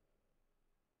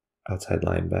outside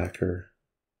linebacker.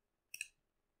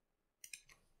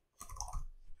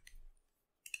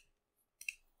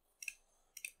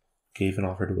 Gave an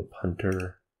offer to a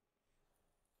punter.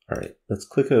 All right, let's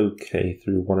click OK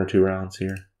through 1 or 2 rounds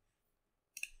here.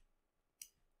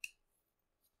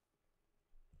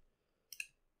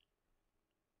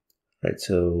 All right,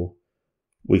 so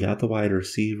we got the wide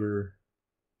receiver,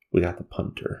 we got the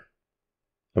punter,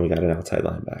 and we got an outside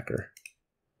linebacker.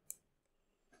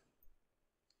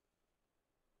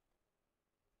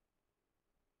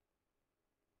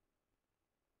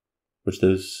 Which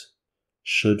those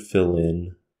should fill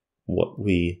in what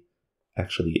we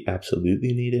actually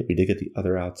absolutely needed. We did get the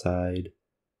other outside.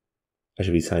 I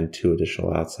should be signed 2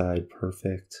 additional outside.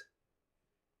 Perfect.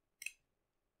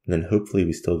 And then hopefully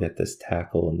we still get this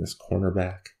tackle and this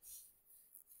cornerback.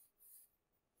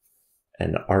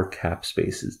 And our cap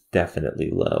space is definitely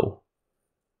low.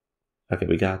 Okay,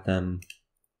 we got them.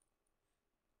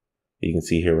 You can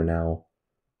see here we're now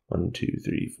 1, 2,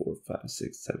 3, 4, 5,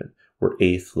 6, 7. We're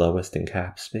 8th lowest in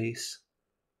cap space.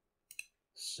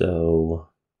 So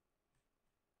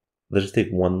let's just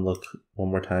take one look one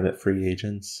more time at free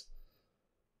agents.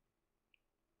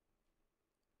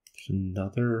 There's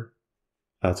another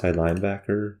outside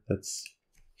linebacker that's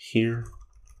here.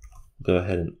 Go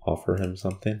ahead and offer him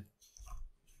something.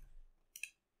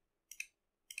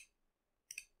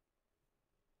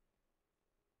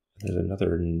 There's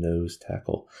another nose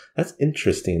tackle. That's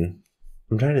interesting.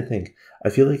 I'm trying to think. I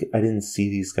feel like I didn't see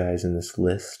these guys in this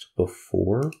list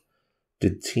before.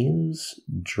 Did teams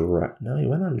draft? No, he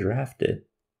went undrafted.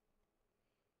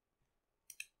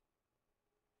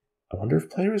 I wonder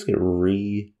if players get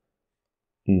re-numbered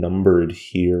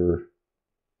here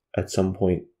at some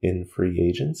point in free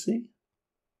agency.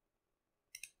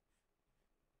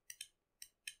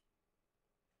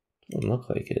 Doesn't look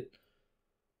like it.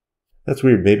 That's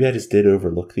weird. Maybe I just did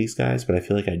overlook these guys, but I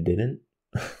feel like I didn't.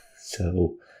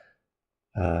 So,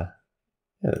 yeah,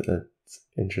 that's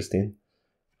interesting.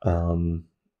 All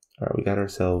right, we got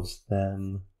ourselves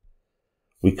them.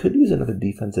 We could use another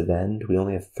defensive end. We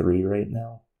only have 3 right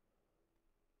now.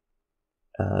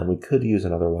 We could use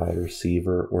another wide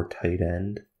receiver or tight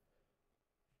end.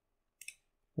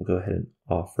 We'll go ahead and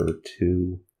offer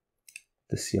to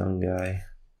this young guy.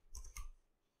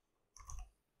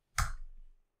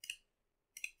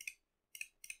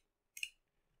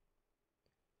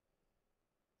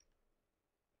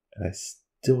 And I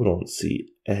still don't see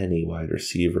any wide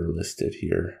receiver listed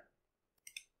here.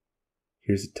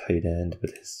 Here's a tight end,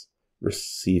 but his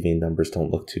receiving numbers don't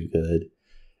look too good.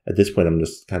 At this point, I'm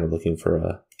just kind of looking for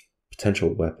a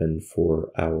potential weapon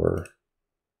for our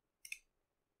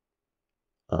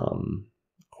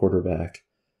quarterback.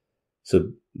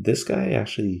 So this guy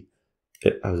actually,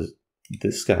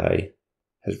 this guy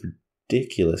has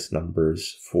ridiculous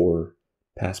numbers for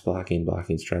pass blocking,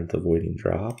 blocking strength, avoiding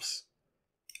drops.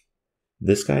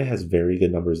 This guy has very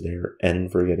good numbers there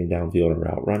and for getting downfield and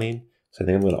route running. So I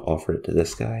think I'm going to offer it to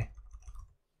this guy.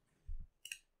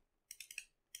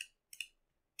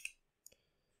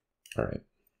 All right.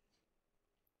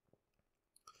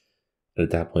 And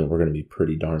at that point, we're going to be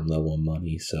pretty darn low on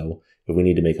money. So if we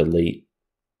need to make a late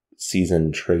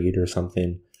season trade or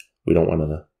something, we don't want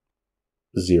to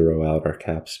zero out our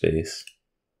cap space.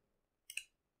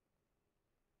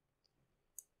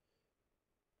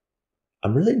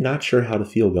 I'm really not sure how to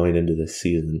feel going into this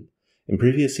season. In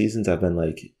previous seasons, I've been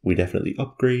like, we definitely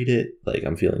upgrade it. Like,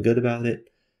 I'm feeling good about it.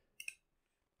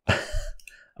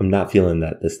 I'm not feeling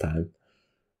that this time.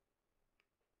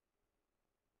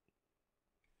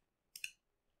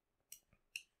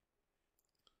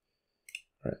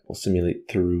 All right, we'll simulate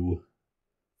through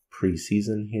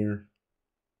preseason here.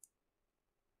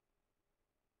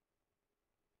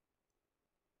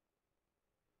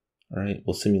 All right,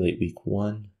 we'll simulate week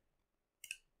 1.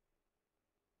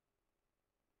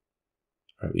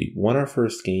 All right, we won our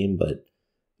first game, but it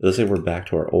looks like we're back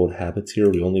to our old habits here.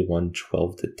 We only won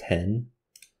 12-10.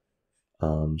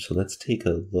 So let's take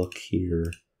a look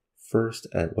here first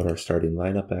at what our starting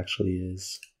lineup actually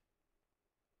is.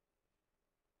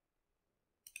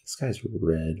 This guy's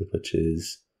red, which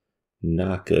is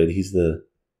not good. He's the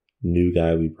new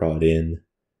guy we brought in.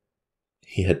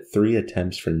 He had 3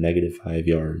 attempts for -5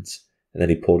 yards, and then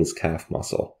he pulled his calf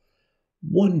muscle.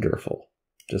 Wonderful.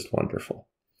 Just wonderful.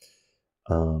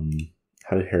 How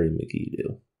did Harry McGee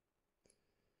do?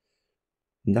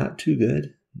 Not too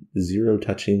good. 0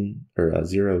 touchdown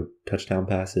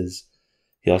passes.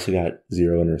 He also got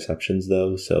 0 interceptions,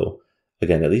 though. So,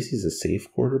 again, at least he's a safe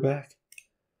quarterback.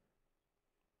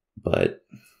 But,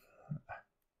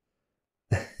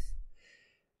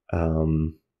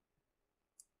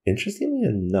 interestingly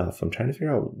enough, I'm trying to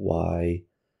figure out why.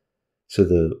 So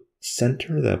the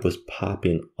center that was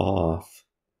popping off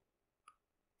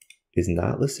is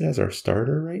not listed as our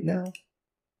starter right now.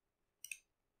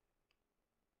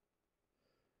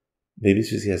 Maybe it's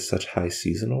because he has such high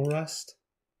seasonal rust.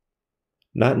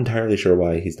 Not entirely sure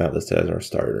why he's not listed as our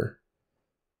starter.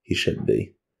 He should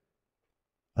be.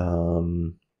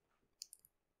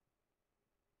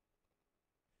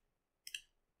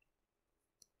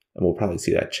 And we'll probably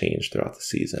see that change throughout the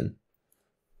season.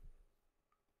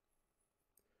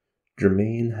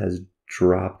 Jermaine has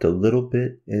dropped a little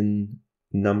bit in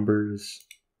numbers,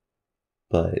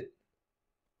 but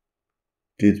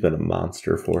dude's been a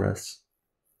monster for us.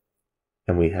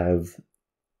 And we have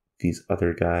these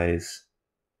other guys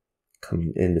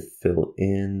coming in to fill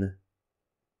in.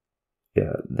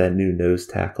 Yeah, that new nose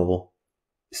tackle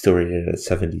is still rated at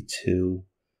 72,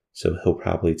 so he'll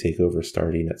probably take over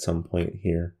starting at some point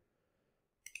here.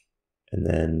 And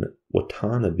then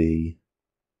Watanabe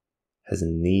has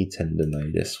a knee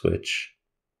tendonitis, which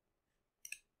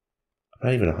I'm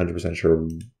not even 100% sure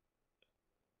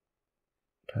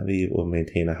Watanabe will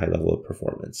maintain a high level of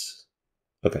performance.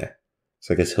 Okay,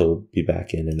 so I guess he'll be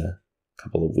back in a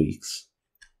couple of weeks.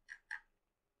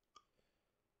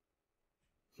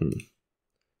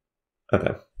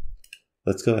 Okay,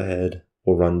 let's go ahead.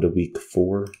 We'll run to week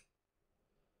 4.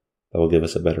 That will give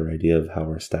us a better idea of how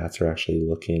our stats are actually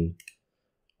looking.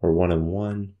 We're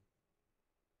 1-1.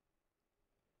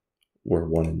 We're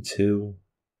 1-2.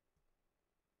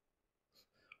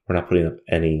 We're not putting up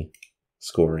any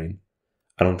scoring.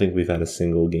 I don't think we've had a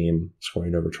single game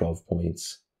scoring over 12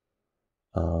 points.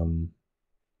 All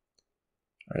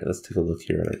right, let's take a look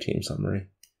here at our team summary.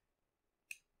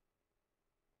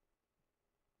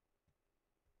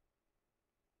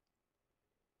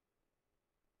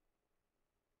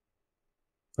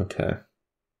 Okay.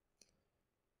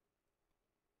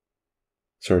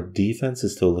 So our defense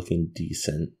is still looking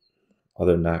decent,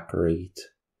 although not great.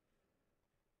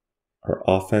 Our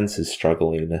offense is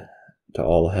struggling to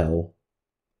all hell.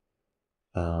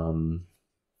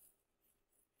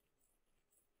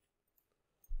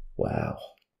 Wow.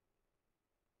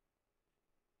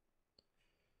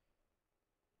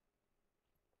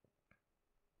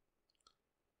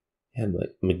 And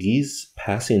like McGee's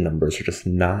passing numbers are just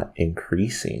not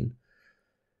increasing.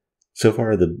 So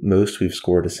far, the most we've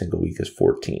scored a single week is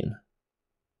 14.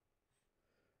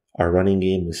 Our running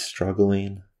game is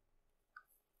struggling.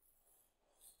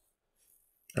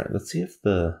 All right, let's see if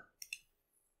the...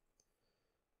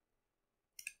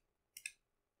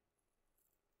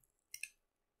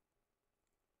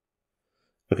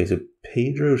 Okay, so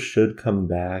Pedro should come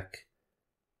back.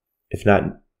 If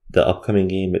not the upcoming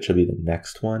game, it should be the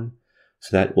next one.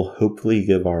 So that will hopefully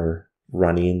give our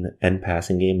running and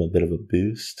passing game a bit of a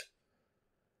boost.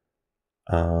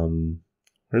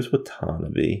 Where's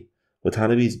Watanabe?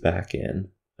 Watanabe's back in.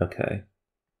 Okay.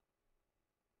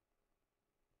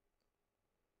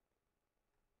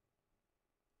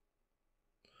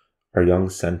 Our young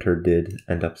center did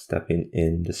end up stepping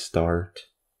in to start.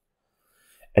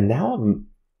 And now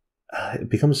it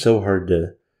becomes so hard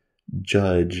to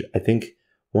judge. I think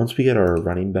once we get our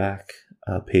running back,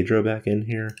 Pedro, back in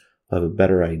here, we'll have a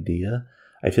better idea.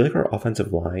 I feel like our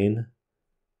offensive line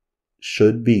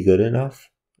should be good enough,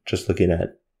 just looking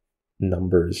at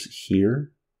numbers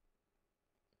here.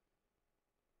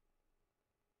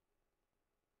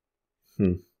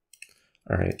 All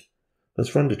right.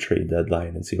 Let's run to trade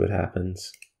deadline and see what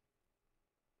happens.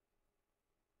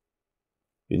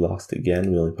 We lost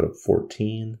again. We only put up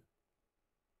 14.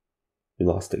 We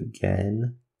lost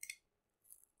again.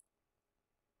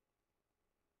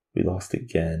 We lost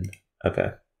again.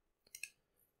 Okay.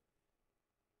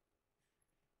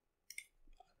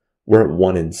 we're at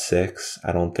 1-6.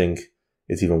 I don't think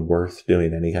it's even worth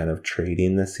doing any kind of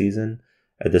trading this season.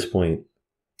 At this point,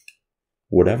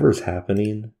 whatever's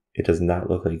happening, it does not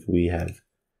look like we have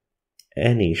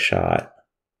any shot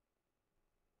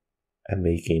at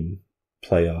making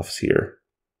playoffs here.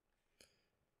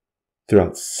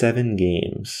 Throughout 7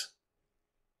 games,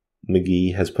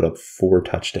 McGee has put up 4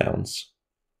 touchdowns.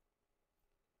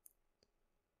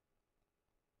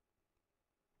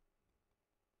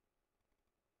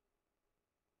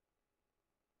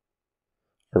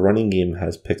 Our running game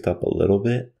has picked up a little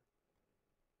bit,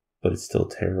 but it's still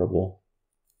terrible.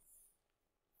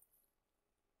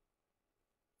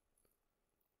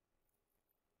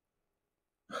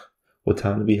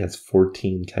 Watanabe has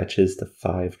 14 catches to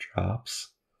 5 drops.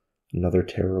 Another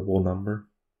terrible number.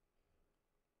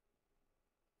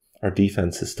 Our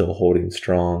defense is still holding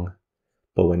strong,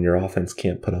 but when your offense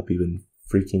can't put up even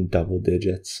freaking double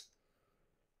digits.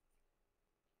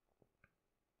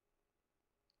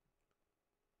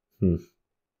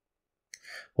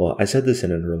 Well, I said this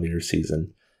in an earlier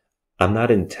season. I'm not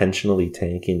intentionally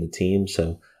tanking the team,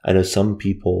 so I know some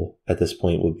people at this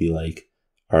point would be like,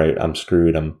 all right, I'm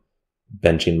screwed. I'm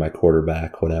benching my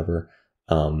quarterback, whatever.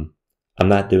 I'm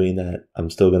not doing that.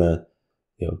 I'm still going to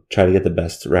try to get the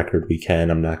best record we can.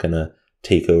 I'm not going to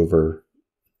take over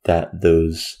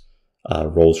those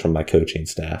roles from my coaching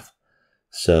staff.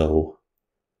 So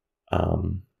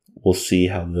we'll see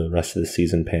how the rest of the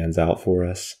season pans out for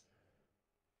us.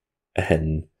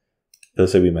 And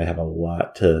those say we might have a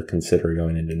lot to consider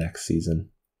going into next season.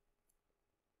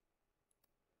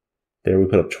 There we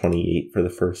put up 28 for the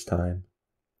first time.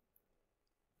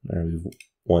 There we've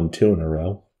won 2 in a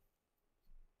row.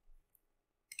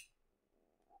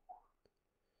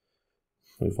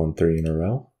 We've won 3 in a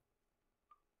row.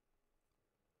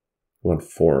 We won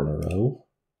 4 in a row.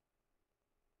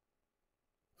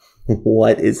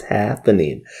 What is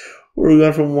happening? We're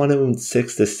going from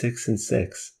 1-6 to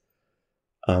 6-6.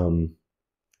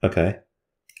 Okay.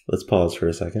 Let's pause for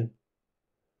a second.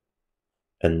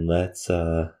 And let's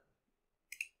so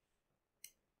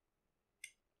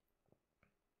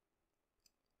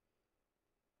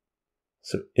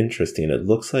interesting. It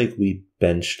looks like we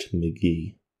benched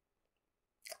McGee.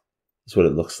 That's what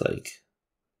it looks like.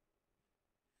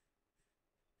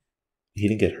 He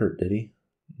didn't get hurt, did he?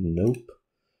 Nope.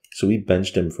 So we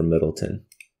benched him for Middleton.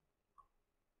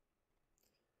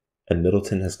 And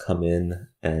Middleton has come in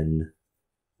and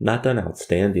not done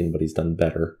outstanding, but he's done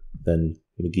better than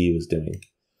McGee was doing.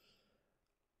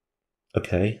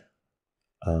 Okay.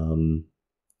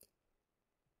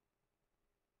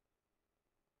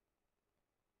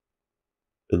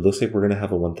 It looks like we're going to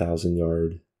have a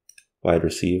 1,000-yard wide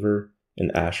receiver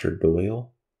in Asher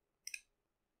Doyle,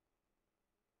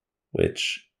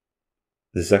 which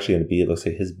this is actually going to be, it looks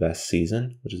like, his best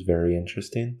season, which is very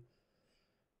interesting.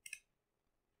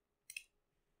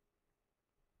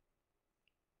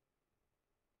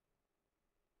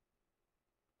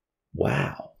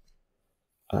 Wow.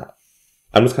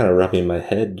 I'm just kind of wrapping my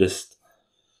head just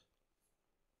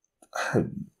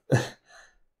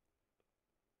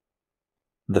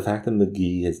the fact that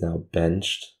McGee is now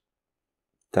benched,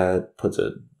 that puts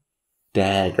a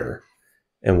dagger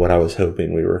in what I was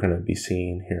hoping we were going to be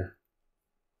seeing here.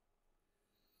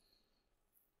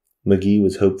 McGee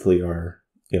was hopefully our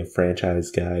franchise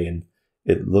guy, and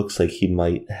it looks like he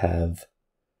might have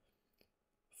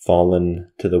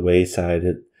fallen to the wayside.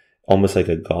 Almost like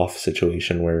a Goff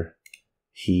situation where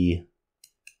he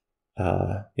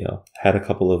had a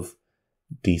couple of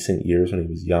decent years when he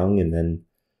was young, and then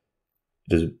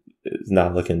just it's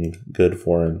not looking good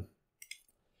for him.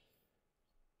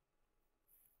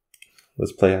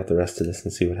 Let's play out the rest of this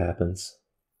and see what happens.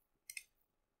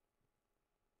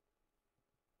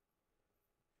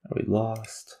 We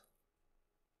lost.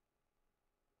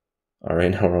 All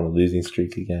right, now we're on a losing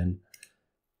streak again.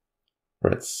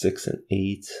 We're at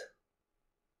 6-8.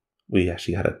 We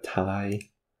actually had a tie.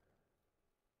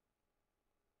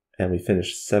 And we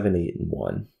finished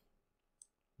 7-8-1,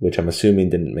 which I'm assuming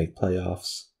didn't make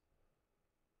playoffs.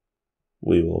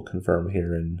 We will confirm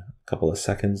here in a couple of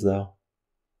seconds, though.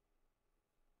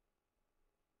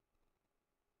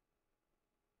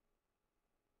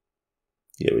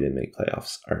 Yeah, we didn't make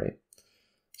playoffs. All right.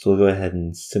 So we'll go ahead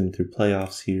and sim through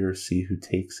playoffs here, see who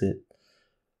takes it.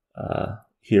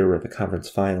 Here we're at the conference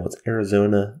final. It's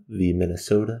Arizona v.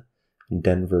 Minnesota and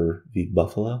Denver v.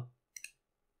 Buffalo.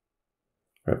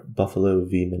 We're at Buffalo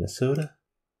v. Minnesota.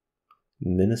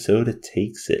 Minnesota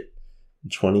takes it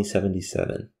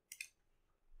 2077.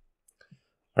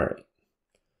 All right.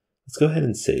 Let's go ahead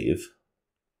and save.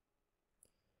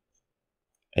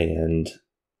 And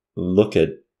look at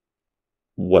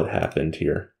what happened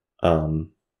here.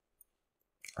 I'm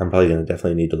probably going to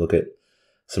definitely need to look at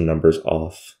some numbers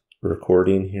off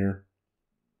recording here.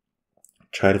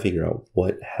 Try to figure out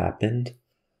what happened.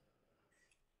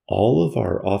 All of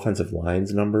our offensive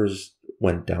lines numbers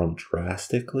went down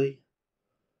drastically.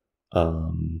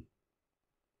 Did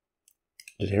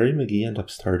Harry McGee end up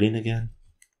starting again?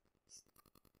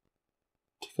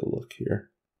 Take a look here.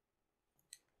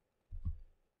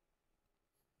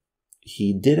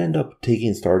 He did end up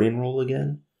taking starting role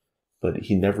again, but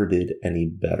he never did any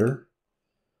better.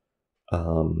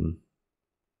 Wow.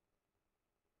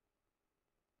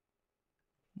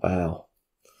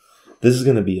 This is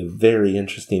going to be a very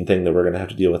interesting thing that we're going to have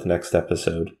to deal with next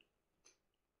episode.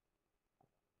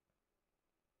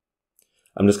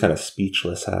 I'm just kind of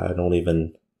speechless. I don't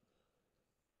even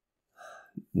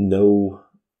know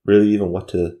really even what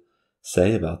to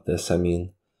say about this. I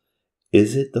mean,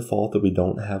 is it the fault that we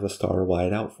don't have a star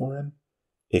wideout for him?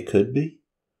 It could be.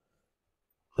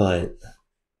 But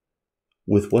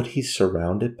with what he's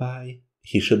surrounded by,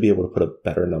 he should be able to put up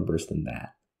better numbers than that.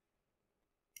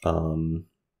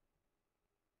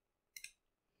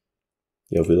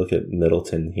 If we look at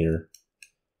Middleton here,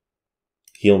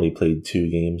 he only played 2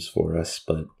 games for us,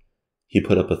 but he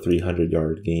put up a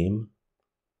 300-yard game,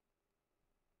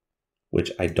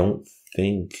 which I don't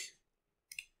think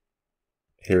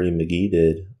Harry McGee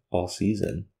did all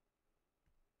season.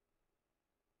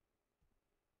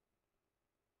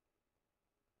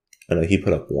 I know he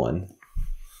put up 1.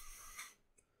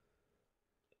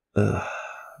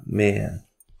 Man.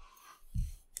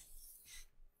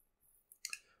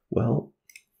 Well,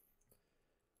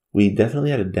 we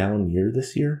definitely had a down year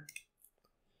this year.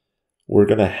 We're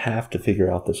going to have to figure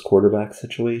out this quarterback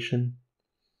situation,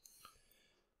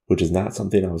 which is not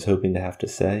something I was hoping to have to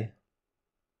say.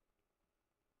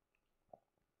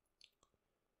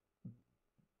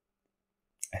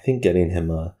 I think getting him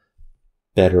a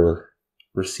better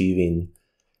receiving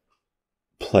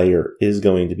player is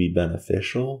going to be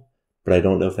beneficial, but I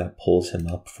don't know if that pulls him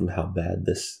up from how bad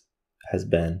this has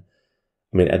been.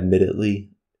 I mean,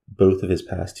 admittedly, both of his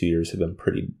past 2 years have been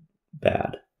pretty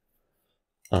bad.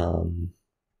 And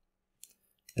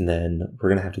then we're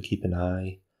going to have to keep an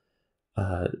eye.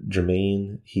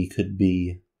 Jermaine, he could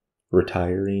be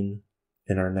retiring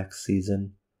in our next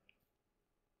season.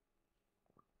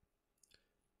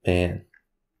 Man,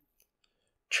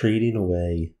 trading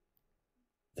away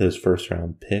those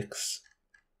first-round picks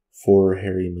for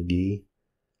Harry McGee,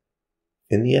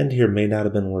 in the end here, may not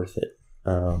have been worth it.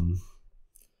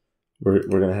 We're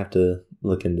going to have to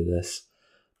look into this.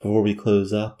 Before we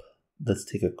close up, let's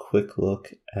take a quick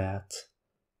look at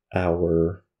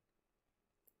our...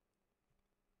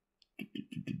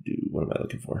 What am I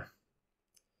looking for?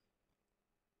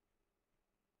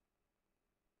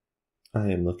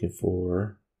 I am looking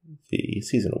for the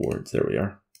season awards. There we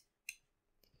are.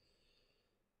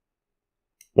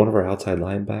 Only one of our outside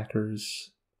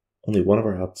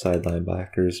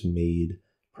linebackers made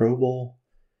Pro Bowl.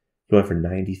 He went for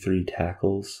 93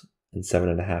 tackles and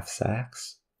 7.5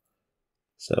 sacks.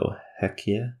 So, heck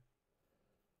yeah.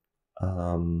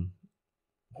 What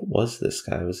was this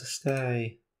guy?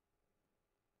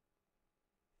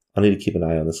 I'll need to keep an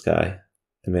eye on this guy,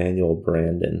 Emmanuel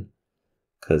Brandon,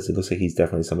 because it looks like he's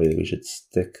definitely somebody that we should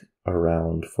stick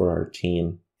around for our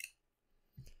team.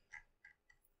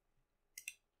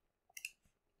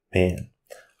 Man.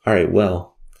 All right,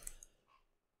 well,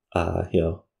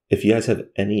 if you guys have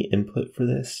any input for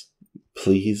this,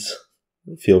 please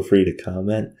feel free to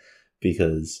comment,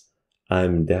 because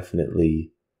I'm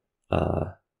definitely,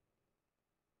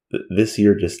 this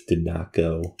year just did not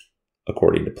go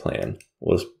according to plan.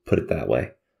 Let's put it that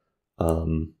way.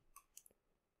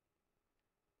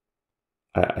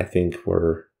 I think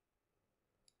we're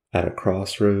at a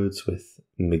crossroads with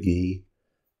McGee.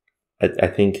 I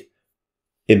think,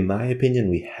 in my opinion,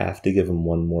 we have to give him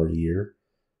one more year.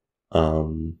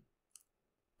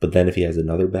 But then if he has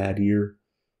another bad year,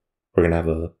 we're going to have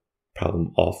a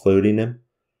problem offloading him.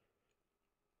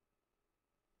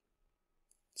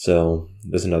 So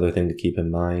there's another thing to keep in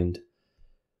mind.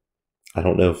 I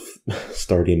don't know if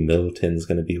starting Middleton's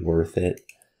going to be worth it.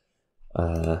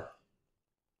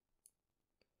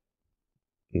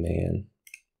 Man.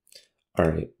 All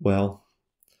right. Well,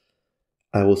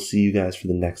 I will see you guys for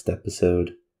the next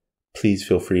episode. Please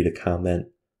feel free to comment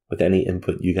with any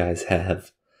input you guys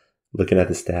have. Looking at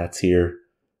the stats here,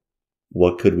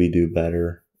 what could we do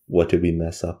better? What did we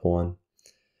mess up on?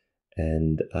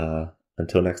 And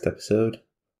until next episode,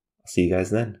 I'll see you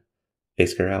guys then.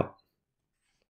 AyyScare out.